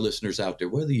any of our listeners out there,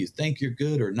 whether you think you're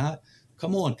good or not,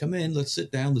 come in, let's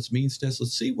sit down, let's means test,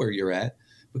 let's see where you're at.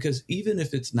 Because even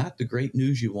if it's not the great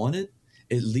news you wanted,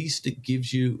 at least it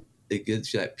gives you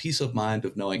that peace of mind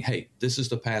of knowing, hey, this is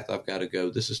the path I've got to go.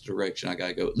 This is the direction I got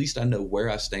to go. At least I know where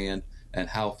I stand and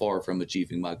how far from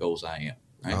achieving my goals I am.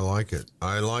 Right? I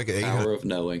like it. Power of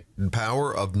knowing.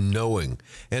 Power of knowing.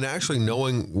 And actually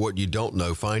knowing what you don't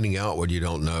know, finding out what you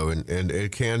don't know. And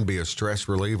it can be a stress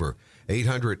reliever.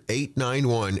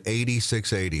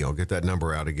 800-891-8680. I'll get that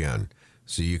number out again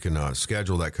so you can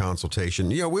schedule that consultation.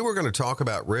 We were going to talk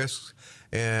about risks,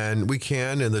 and we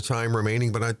can in the time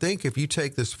remaining. But I think if you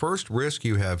take this first risk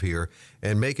you have here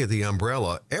and make it the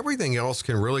umbrella, everything else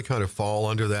can really kind of fall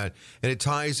under that. And it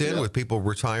ties in with people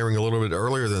retiring a little bit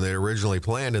earlier than they originally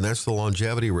planned, and that's the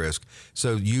longevity risk.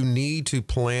 So you need to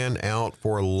plan out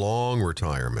for a long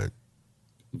retirement.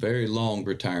 very long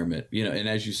retirement, and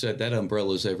as you said, that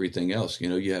umbrella is everything else.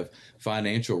 You have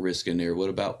financial risk in there. What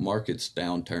about markets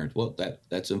downturns? Well,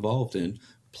 that's involved in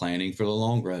planning for the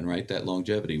long run, right? That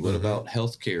longevity. What about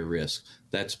healthcare risk?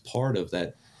 That's part of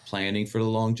that planning for the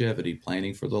longevity,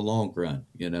 planning for the long run,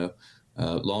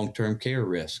 long-term care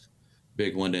risk,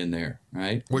 big one in there,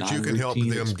 right? Which you can help them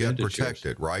get expenditures.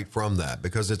 protected, right, from that,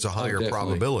 because it's a higher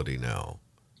probability now.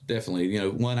 Definitely.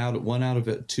 one out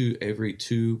of every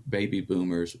two baby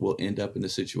boomers will end up in a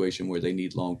situation where they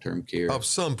need long-term care of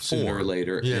some form sooner or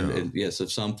later. Yeah. And yes,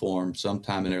 of some form,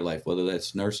 sometime in their life, whether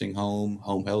that's nursing home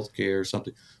health care,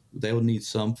 something, they'll need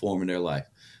some form in their life.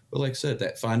 But like I said,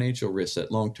 that financial risk,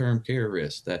 that long-term care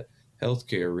risk, that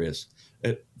healthcare risk,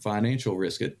 that financial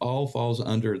risk, it all falls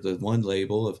under the one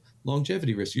label of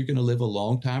longevity risk. You're going to live a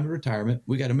long time in retirement.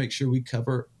 We got to make sure we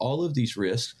cover all of these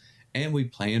risks and we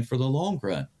plan for the long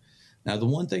run. Now, the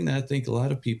one thing that I think a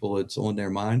lot of people, it's on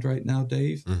their mind right now,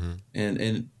 Dave,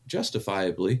 and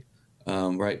justifiably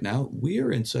right now, we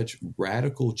are in such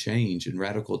radical change and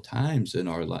radical times in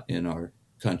our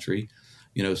country,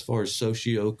 as far as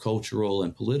socio-cultural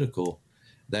and political,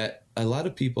 that a lot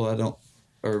of people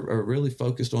are really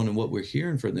focused on, and what we're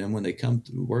hearing from them when they come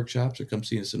to workshops or come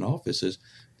see us in offices,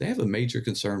 they have a major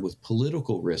concern with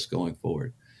political risk going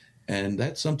forward. And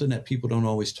that's something that people don't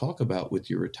always talk about with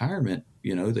your retirement.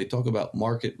 They talk about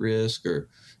market risk or,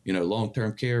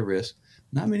 long-term care risk.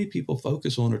 Not many people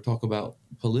focus on or talk about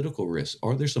political risk.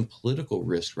 Are there some political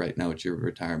risk right now at your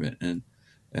retirement? And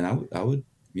I would,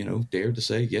 dare to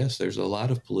say, yes, there's a lot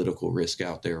of political risk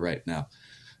out there right now.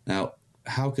 Now,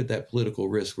 how could that political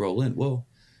risk roll in? Well,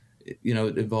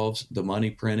 it involves the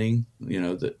money printing,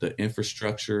 the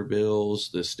infrastructure bills,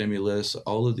 the stimulus,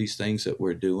 all of these things that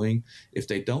we're doing. If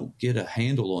they don't get a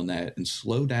handle on that and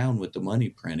slow down with the money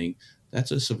printing,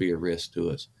 that's a severe risk to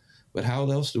us. But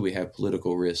how else do we have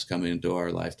political risk coming into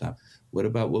our lifetime? What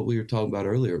about what we were talking about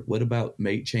earlier? What about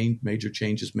major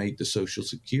changes made to Social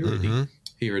Security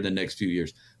here in the next few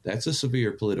years? That's a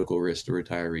severe political risk to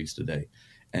retirees today.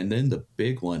 And then the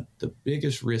big one, the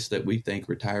biggest risk that we think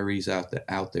retirees out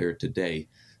there today,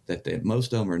 that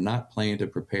most of them are not planned or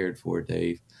prepared for,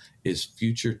 Dave, is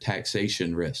future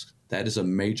taxation risk. That is a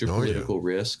major political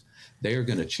risk. They are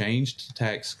going to change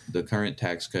the current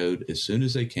tax code as soon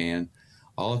as they can.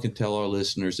 All I can tell our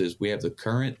listeners is we have the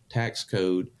current tax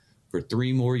code for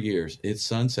 3 more years. It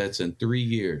sunsets in 3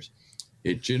 years.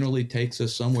 It generally takes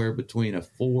us somewhere between a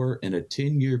 4 and a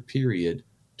 10-year period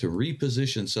to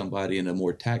reposition somebody in a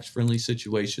more tax-friendly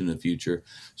situation in the future.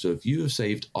 So if you have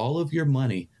saved all of your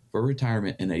money for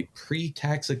retirement in a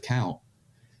pre-tax account,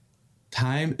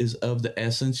 time is of the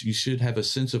essence. You should have a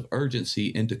sense of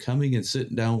urgency into coming and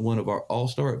sitting down with one of our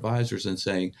all-star advisors and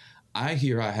saying, I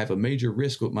hear I have a major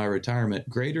risk with my retirement.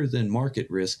 Greater than market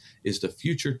risk is the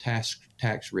future tax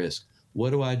risk.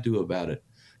 What do I do about it?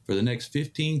 For the next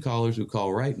 15 callers who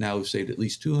call right now who've saved at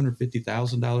least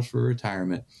 $250,000 for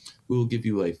retirement, we will give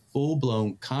you a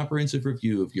full-blown comprehensive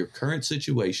review of your current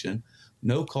situation,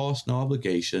 no cost, no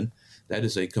obligation. That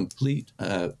is a complete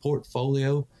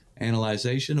portfolio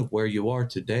analyzation of where you are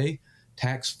today,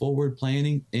 tax forward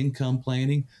planning, income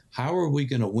planning. How are we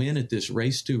going to win at this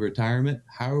race to retirement?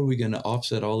 How are we going to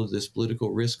offset all of this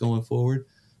political risk going forward?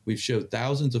 We've showed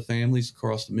thousands of families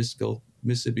across the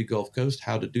Mississippi Gulf Coast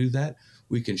how to do that.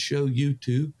 We can show you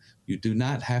too. You do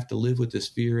not have to live with this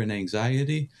fear and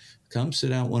anxiety. Come sit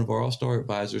down with one of our all-star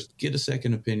advisors, get a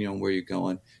second opinion on where you're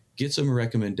going, get some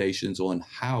recommendations on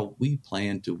how we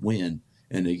plan to win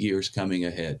in the years coming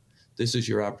ahead. This is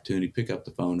your opportunity. Pick up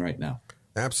the phone right now.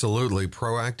 Absolutely.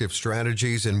 Proactive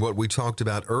strategies and what we talked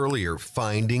about earlier,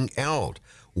 finding out.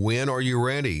 When are you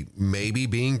ready? Maybe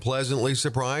being pleasantly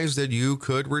surprised that you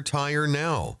could retire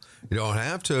now. You don't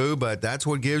have to, but that's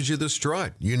what gives you the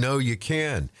strut. You know you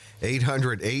can.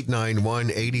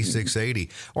 800-891-8680.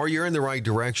 Or you're in the right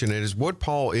direction. And as what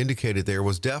Paul indicated there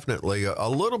was definitely a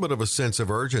little bit of a sense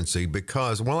of urgency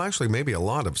because, well, actually maybe a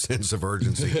lot of sense of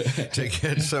urgency to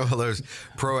get some of those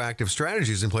proactive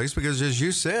strategies in place because, as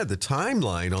you said, the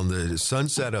timeline on the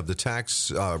sunset of the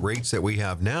tax rates that we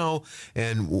have now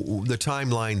and the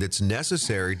timeline that's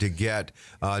necessary to get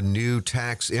new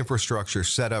tax infrastructure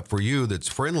set up for you that's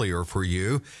friendlier for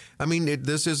you. I mean,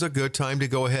 this is a good time to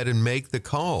go ahead and make the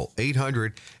call.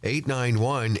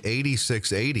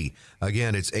 800-891-8680.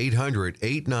 Again, it's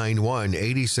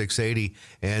 800-891-8680.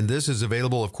 And this is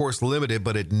available, of course, limited,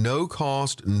 but at no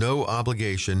cost, no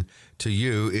obligation to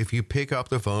you if you pick up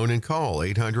the phone and call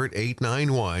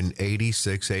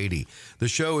 800-891-8680. The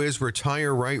show is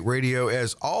Retire Right Radio.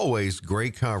 As always,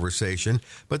 great conversation.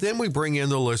 But then we bring in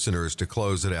the listeners to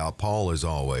close it out. Paul, as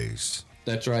always.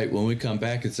 That's right. When we come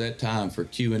back, it's that time for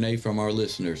Q&A from our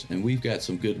listeners, and we've got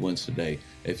some good ones today.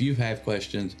 If you have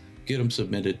questions, get them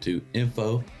submitted to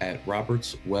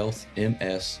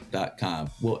info@robertswealthms.com.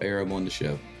 We'll air them on the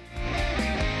show.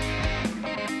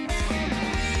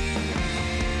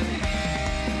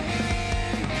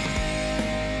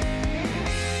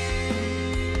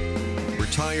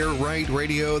 Retire Right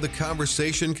Radio. The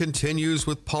conversation continues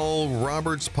with Paul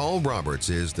Roberts. Paul Roberts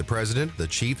is the president, the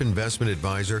chief investment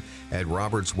advisor at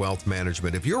Roberts Wealth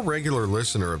Management. If you're a regular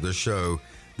listener of this show,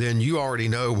 then you already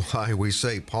know why we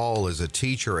say Paul is a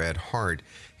teacher at heart.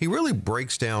 He really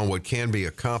breaks down what can be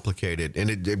a complicated, and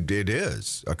it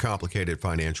is a complicated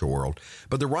financial world.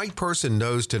 But the right person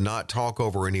knows to not talk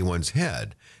over anyone's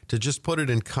head, to just put it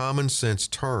in common sense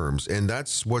terms. And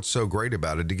that's what's so great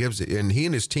about it. And he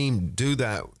and his team do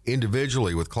that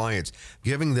individually with clients,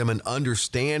 giving them an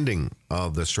understanding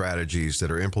of the strategies that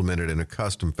are implemented in a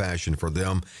custom fashion for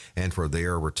them and for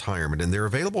their retirement. And they're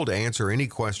available to answer any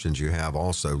questions you have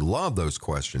also. Love those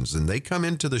questions. And they come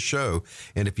into the show.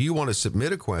 And if you want to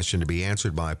submit a question to be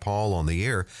answered by Paul on the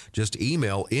air, just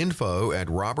email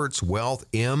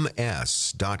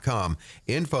info@robertswealthms.com.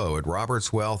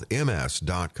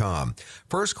 info@robertswealthms.com.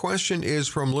 First question is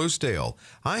from Loosedale.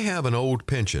 I have an old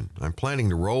pension. I'm planning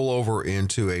to roll over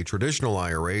into a traditional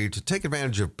IRA to take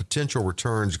advantage of potential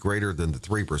returns greater than the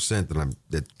 3% that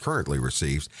it currently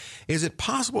receives. Is it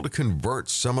possible to convert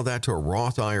some of that to a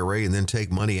Roth IRA and then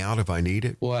take money out if I need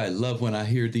it? Boy, I love when I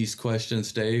hear these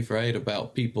questions, Dave, right,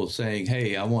 about people saying,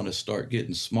 hey, I want to start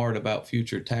getting smart about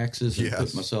future taxes and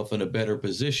put myself in a better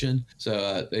position.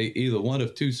 So they either one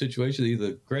of two situations,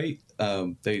 either great,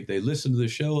 they listen to the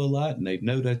show a lot and they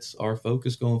know that's our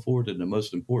focus going forward and the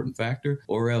most important factor,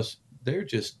 or else they're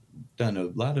just done a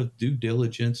lot of due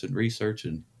diligence and research,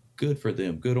 and good for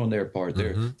them, good on their part.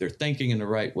 They're thinking in the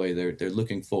right way. They're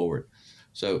looking forward.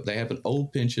 So they have an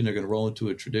old pension. They're going to roll into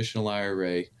a traditional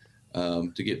IRA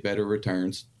to get better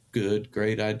returns. Good,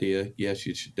 great idea. Yes,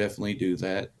 you should definitely do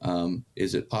that.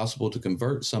 Is it possible to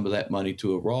convert some of that money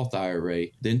to a Roth IRA,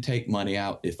 then take money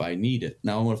out if I need it?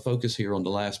 Now I want to focus here on the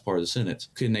last part of the sentence.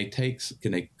 Can they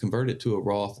convert it to a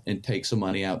Roth and take some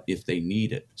money out if they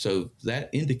need it? So that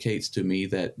indicates to me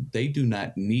that they do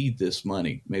not need this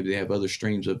money. Maybe they have other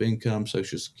streams of income,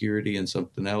 Social Security and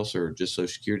something else, or just Social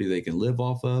Security they can live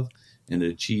off of, and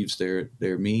it achieves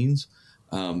their means.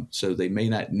 So they may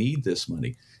not need this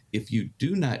money. If you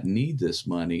do not need this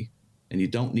money and you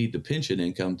don't need the pension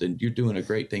income, then you're doing a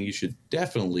great thing. You should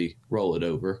definitely roll it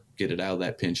over, get it out of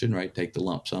that pension, right? Take the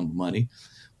lump sum of money.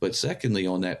 But secondly,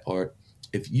 on that part,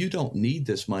 if you don't need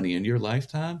this money in your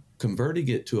lifetime, converting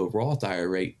it to a Roth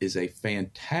IRA is a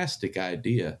fantastic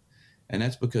idea. And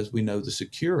that's because we know the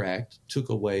Secure Act took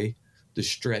away the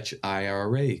stretch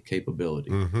IRA capability.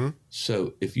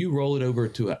 So if you roll it over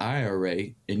to an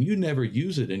IRA and you never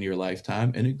use it in your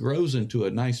lifetime and it grows into a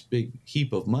nice big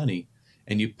heap of money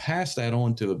and you pass that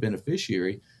on to a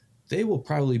beneficiary, they will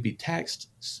probably be taxed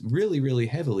really, really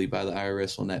heavily by the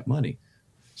IRS on that money.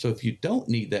 So if you don't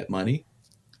need that money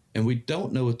and we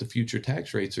don't know what the future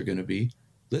tax rates are going to be,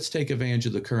 let's take advantage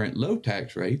of the current low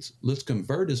tax rates. Let's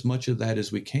convert as much of that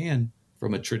as we can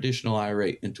from a traditional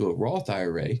IRA into a Roth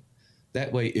IRA.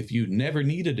 That way, if you never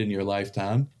need it in your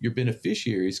lifetime, your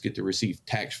beneficiaries get to receive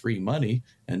tax-free money,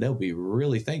 and they'll be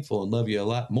really thankful and love you a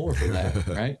lot more for that,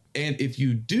 right? And if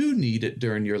you do need it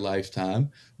during your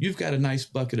lifetime, you've got a nice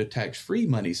bucket of tax-free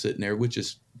money sitting there, which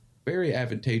is very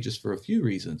advantageous for a few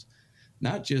reasons.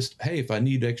 Not just, hey, if I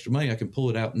need extra money, I can pull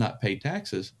it out and not pay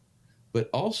taxes, but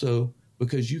also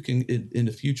because you can, in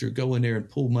the future, go in there and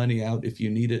pull money out if you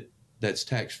need it that's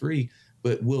tax-free,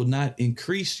 but will not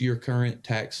increase your current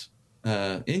tax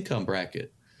income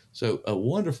bracket. So a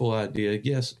wonderful idea.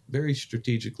 Yes, very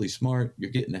strategically smart. You're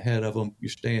getting ahead of them.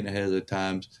 You're staying ahead of the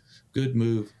times. Good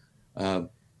move.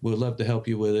 We'd love to help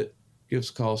you with it. Give us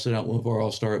a call. Send out one of our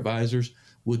all-star advisors.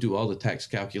 We'll do all the tax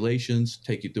calculations,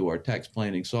 take you through our tax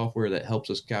planning software that helps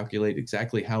us calculate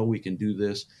exactly how we can do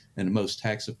this in the most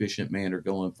tax-efficient manner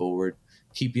going forward,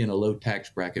 keep you in a low tax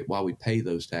bracket while we pay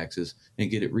those taxes, and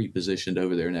get it repositioned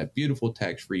over there in that beautiful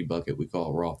tax-free bucket we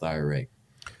call a Roth IRA.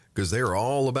 Because they're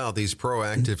all about these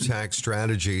proactive tax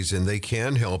strategies, and they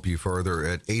can help you further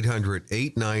at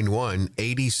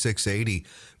 800-891-8680.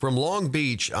 From Long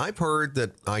Beach, I've heard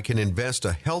that I can invest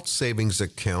a health savings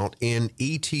account in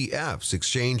ETFs,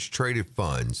 exchange traded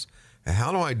funds.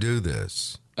 How do I do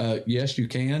this? Yes, you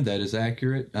can. That is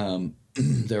accurate.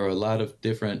 There are a lot of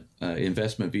different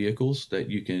investment vehicles that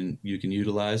you can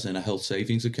utilize in a health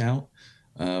savings account.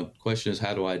 Question is,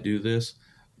 how do I do this?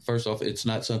 First off, it's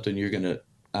not something you're going to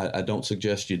I don't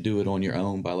suggest you do it on your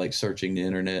own by like searching the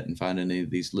internet and finding any of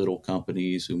these little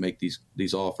companies who make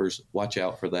these offers. Watch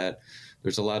out for that.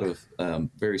 There's a lot of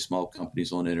very small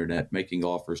companies on the internet making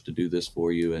offers to do this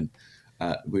for you, and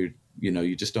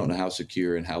you just don't know how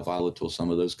secure and how volatile some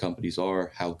of those companies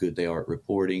are, how good they are at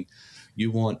reporting.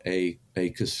 You want a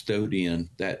custodian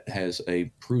that has a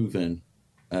proven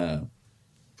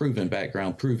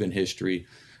background, proven history.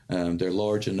 They're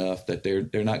large enough that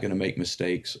they're not going to make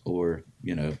mistakes or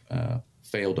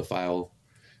fail to file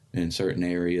in certain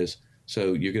areas.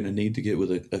 So you're going to need to get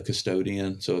with a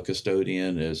custodian. So a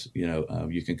custodian is,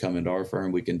 you can come into our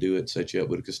firm, we can do it, set you up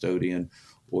with a custodian.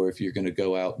 Or if you're going to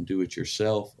go out and do it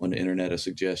yourself on the internet, I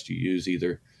suggest you use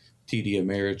either TD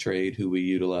Ameritrade, who we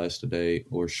utilize today,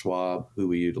 or Schwab, who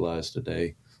we utilize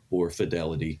today, or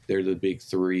Fidelity. They're the big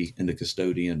three in the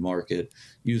custodian market.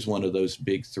 Use one of those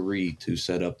big three to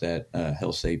set up that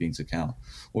health savings account,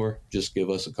 or just give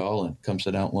us a call and come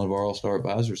sit down with one of our all-star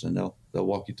advisors, and they'll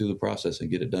walk you through the process and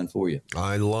get it done for you.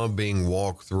 I love being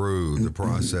walked through the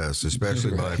process,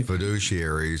 especially by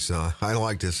fiduciaries. I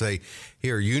like to say,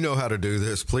 here, you know how to do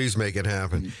this. Please make it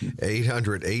happen.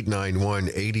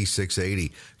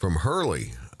 800-891-8680. From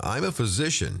Hurley, I'm a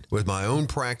physician with my own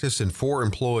practice and 4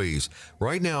 employees.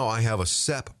 Right now, I have a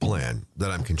SEP plan that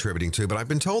I'm contributing to, but I've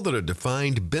been told that a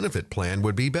defined benefit plan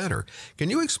would be better. Can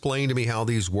you explain to me how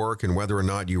these work and whether or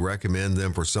not you recommend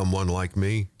them for someone like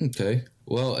me? Okay.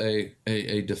 Well, a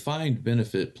defined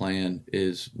benefit plan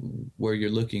is where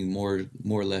you're looking more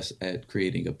or less at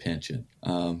creating a pension,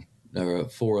 or a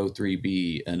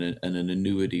 403B and an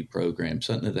annuity program,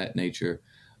 something of that nature.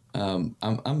 I'm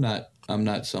not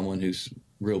someone who's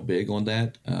real big on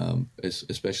that,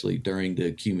 especially during the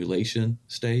accumulation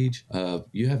stage.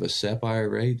 You have a SEP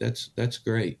IRA, that's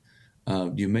great.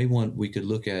 We could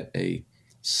look at a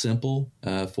simple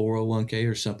 401k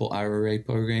or simple IRA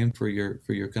program for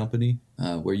your company,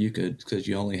 where you could, because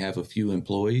you only have a few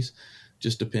employees,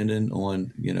 just depending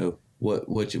on what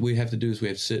we have to do is we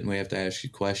have to sit and we have to ask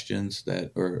you questions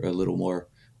that are a little more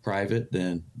private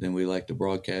than we like to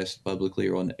broadcast publicly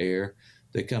or on the air.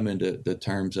 They come into the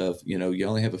terms of, you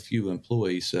only have a few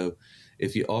employees. So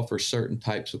if you offer certain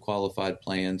types of qualified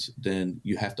plans, then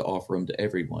you have to offer them to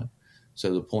everyone.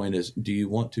 So the point is, do you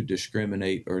want to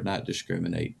discriminate or not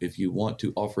discriminate? If you want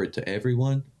to offer it to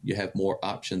everyone, you have more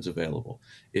options available.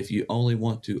 If you only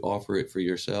want to offer it for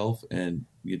yourself and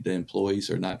the employees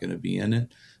are not going to be in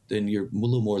it, then you're a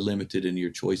little more limited in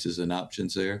your choices and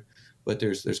options there. But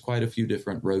there's quite a few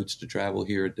different roads to travel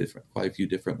here, quite a few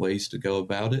different ways to go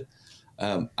about it.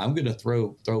 I'm going to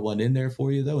throw one in there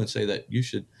for you, though, and say that you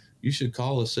should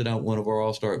call us, sit down with one of our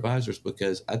all-star advisors,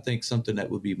 because I think something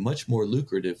that would be much more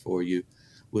lucrative for you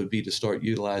would be to start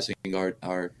utilizing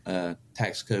our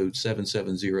tax code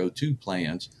 7702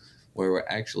 plans, where we're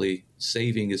actually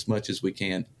saving as much as we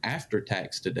can after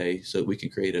tax today, so we can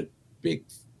create a big,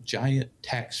 giant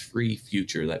tax-free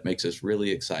future that makes us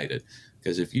really excited.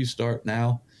 Because if you start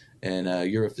now and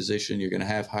you're a physician, you're going to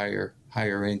have higher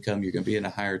income, you're going to be in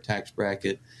a higher tax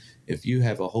bracket. If you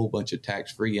have a whole bunch of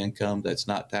tax-free income that's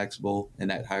not taxable in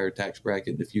that higher tax bracket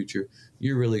in the future,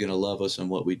 you're really going to love us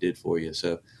and what we did for you.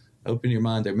 So open your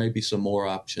mind. There may be some more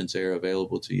options there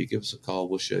available to you. Give us a call.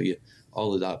 We'll show you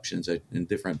all the options and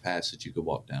different paths that you could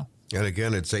walk down. And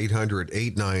again, it's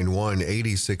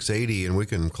 800-891-8680, and we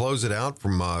can close it out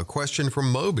from a question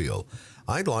from Mobile.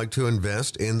 I'd like to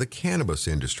invest in the cannabis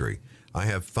industry. I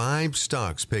have 5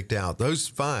 stocks picked out. Those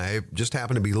 5 just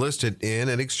happen to be listed in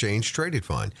an exchange-traded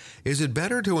fund. Is it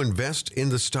better to invest in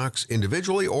the stocks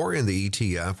individually or in the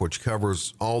ETF, which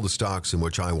covers all the stocks in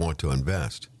which I want to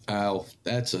invest? Oh,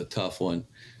 that's a tough one.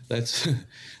 That's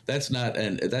not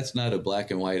a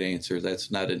black and white answer.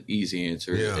 That's not an easy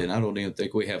answer. Yeah. And I don't even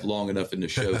think we have long enough in the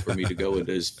show for me to go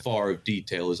into as far of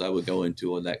detail as I would go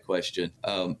into on that question.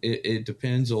 It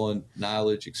depends on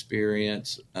knowledge,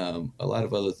 experience, a lot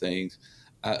of other things.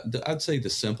 I'd say the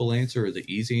simple answer or the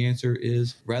easy answer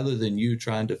is, rather than you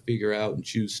trying to figure out and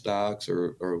choose stocks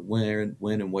or when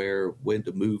and where, when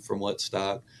to move from what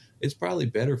stock, it's probably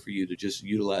better for you to just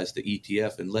utilize the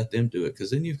ETF and let them do it,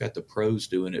 because then you've got the pros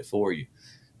doing it for you.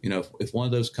 If one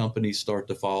of those companies start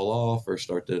to fall off or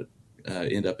start to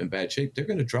end up in bad shape, they're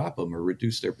going to drop them or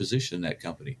reduce their position in that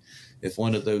company. If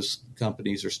one of those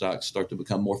companies or stocks start to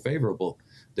become more favorable,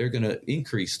 they're going to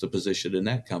increase the position in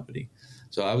that company.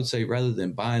 So I would say, rather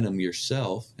than buying them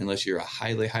yourself, unless you're a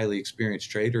highly, highly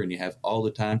experienced trader and you have all the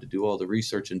time to do all the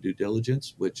research and due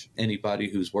diligence, which anybody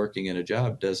who's working in a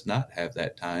job does not have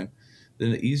that time,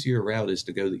 then the easier route is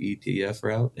to go the ETF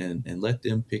route and let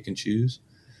them pick and choose.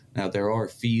 Now, there are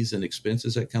fees and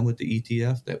expenses that come with the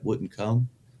ETF that wouldn't come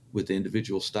with the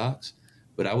individual stocks.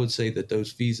 But I would say that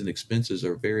those fees and expenses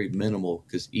are very minimal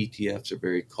because ETFs are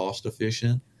very cost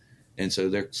efficient. And so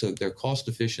they're cost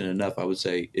efficient enough. I would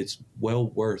say it's well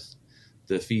worth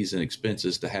the fees and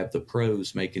expenses to have the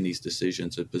pros making these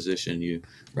decisions and position you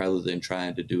rather than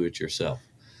trying to do it yourself.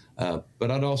 But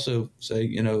I'd also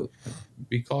say,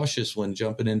 be cautious when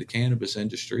jumping into cannabis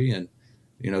industry, and,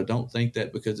 don't think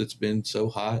that because it's been so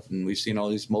hot and we've seen all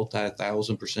these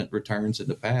multi-1,000% returns in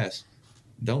the past,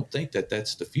 don't think that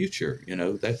that's the future.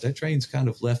 That train's kind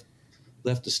of left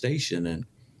the station, and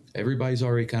everybody's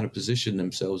already kind of positioned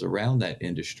themselves around that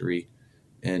industry.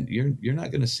 And you're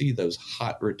not going to see those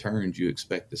hot returns you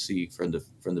expect to see from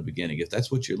the beginning. If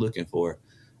that's what you're looking for,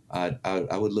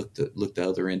 I would look to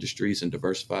other industries and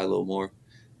diversify a little more.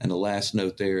 And the last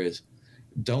note there is,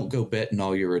 don't go betting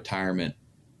all your retirement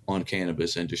on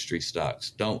cannabis industry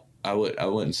stocks. I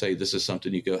wouldn't say this is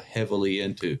something you go heavily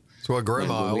into. That's what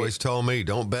Grandma always told me.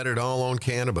 Don't bet it all on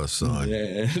cannabis, son.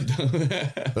 Yeah.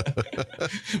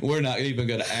 We're not even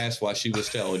going to ask why she was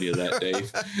telling you that,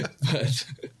 Dave.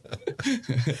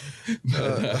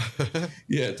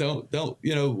 Yeah, don't.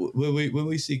 When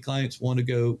we see clients want to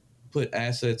go put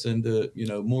assets into,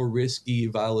 more risky,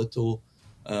 volatile,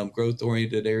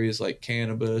 growth-oriented areas like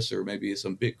cannabis or maybe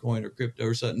some Bitcoin or crypto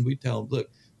or something, we tell them, look,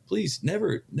 please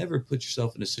never put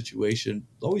yourself in a situation.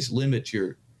 Always limit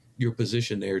your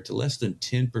position there to less than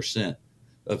 10%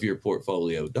 of your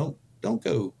portfolio. Don't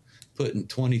go putting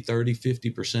 20, 30,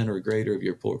 50% or greater of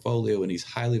your portfolio in these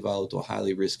highly volatile,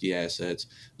 highly risky assets.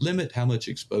 Limit how much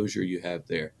exposure you have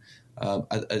there.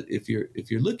 If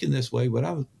you're looking this way, what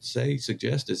I would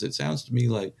suggest is, it sounds to me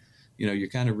like, you're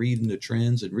kind of reading the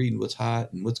trends and reading what's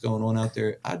hot and what's going on out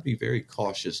there. I'd be very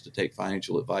cautious to take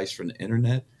financial advice from the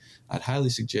internet. I'd highly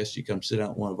suggest you come sit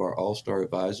out with one of our all-star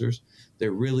advisors.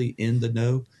 They're really in the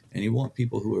know, and you want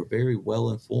people who are very well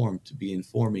informed to be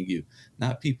informing you,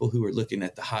 not people who are looking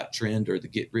at the hot trend or the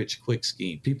get-rich-quick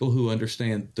scheme. People who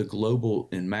understand the global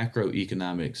and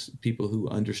macroeconomics, people who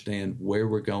understand where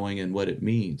we're going and what it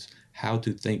means, how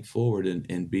to think forward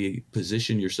and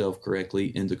position yourself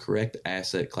correctly in the correct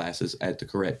asset classes at the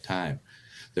correct time.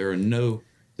 There's no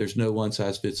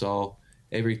one-size-fits-all.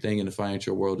 Everything in the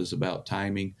financial world is about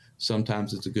timing.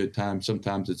 Sometimes it's a good time.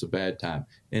 Sometimes it's a bad time.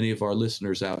 Any of our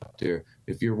listeners out there,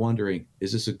 if you're wondering,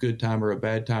 is this a good time or a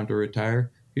bad time to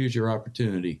retire? Here's your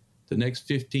opportunity. The next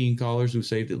 15 callers who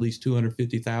saved at least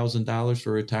 $250,000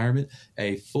 for retirement,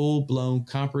 a full-blown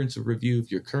comprehensive review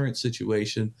of your current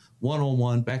situation,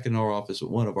 one-on-one, back in our office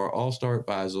with one of our all-star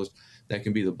advisors. That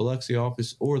can be the Biloxi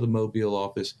office or the Mobile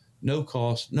office. No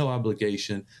cost, no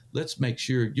obligation. Let's make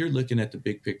sure you're looking at the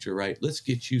big picture right. Let's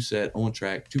get you set on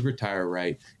track to retire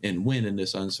right and win in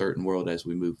this uncertain world as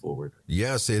we move forward.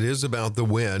 Yes, it is about the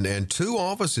win. And 2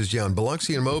 offices, in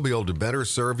Biloxi and Mobile, to better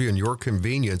serve you and your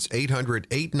convenience.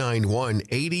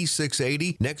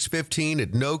 800-891-8680. Next 15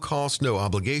 at no cost, no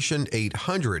obligation.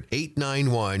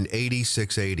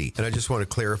 800-891-8680. And I just want to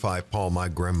clarify, Paul, my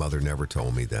grandmother never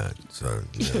told me that. So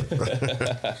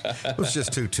it was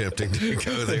just too tempting to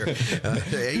go there.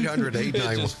 800-891.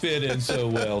 It just fit in so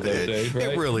well, though, Dave, right?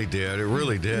 It really did.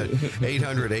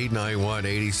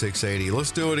 800-891-8680.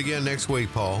 Let's do it again next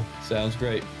week, Paul. Sounds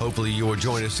great. Hopefully you will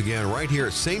join us again right here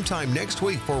at same time next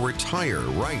week for Retire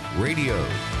Right Radio.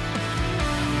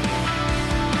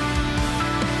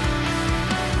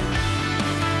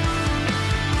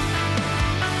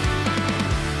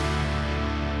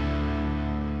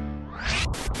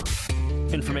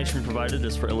 Information provided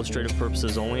is for illustrative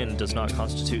purposes only and does not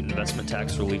constitute investment,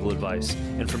 tax, or legal advice.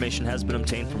 Information has been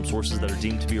obtained from sources that are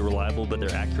deemed to be reliable, but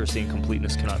their accuracy and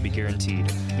completeness cannot be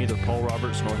guaranteed. Neither Paul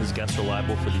Roberts nor his guests are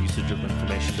liable for the usage of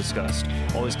information discussed.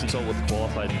 Always consult with a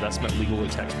qualified investment, legal, or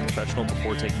tax professional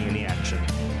before taking any action.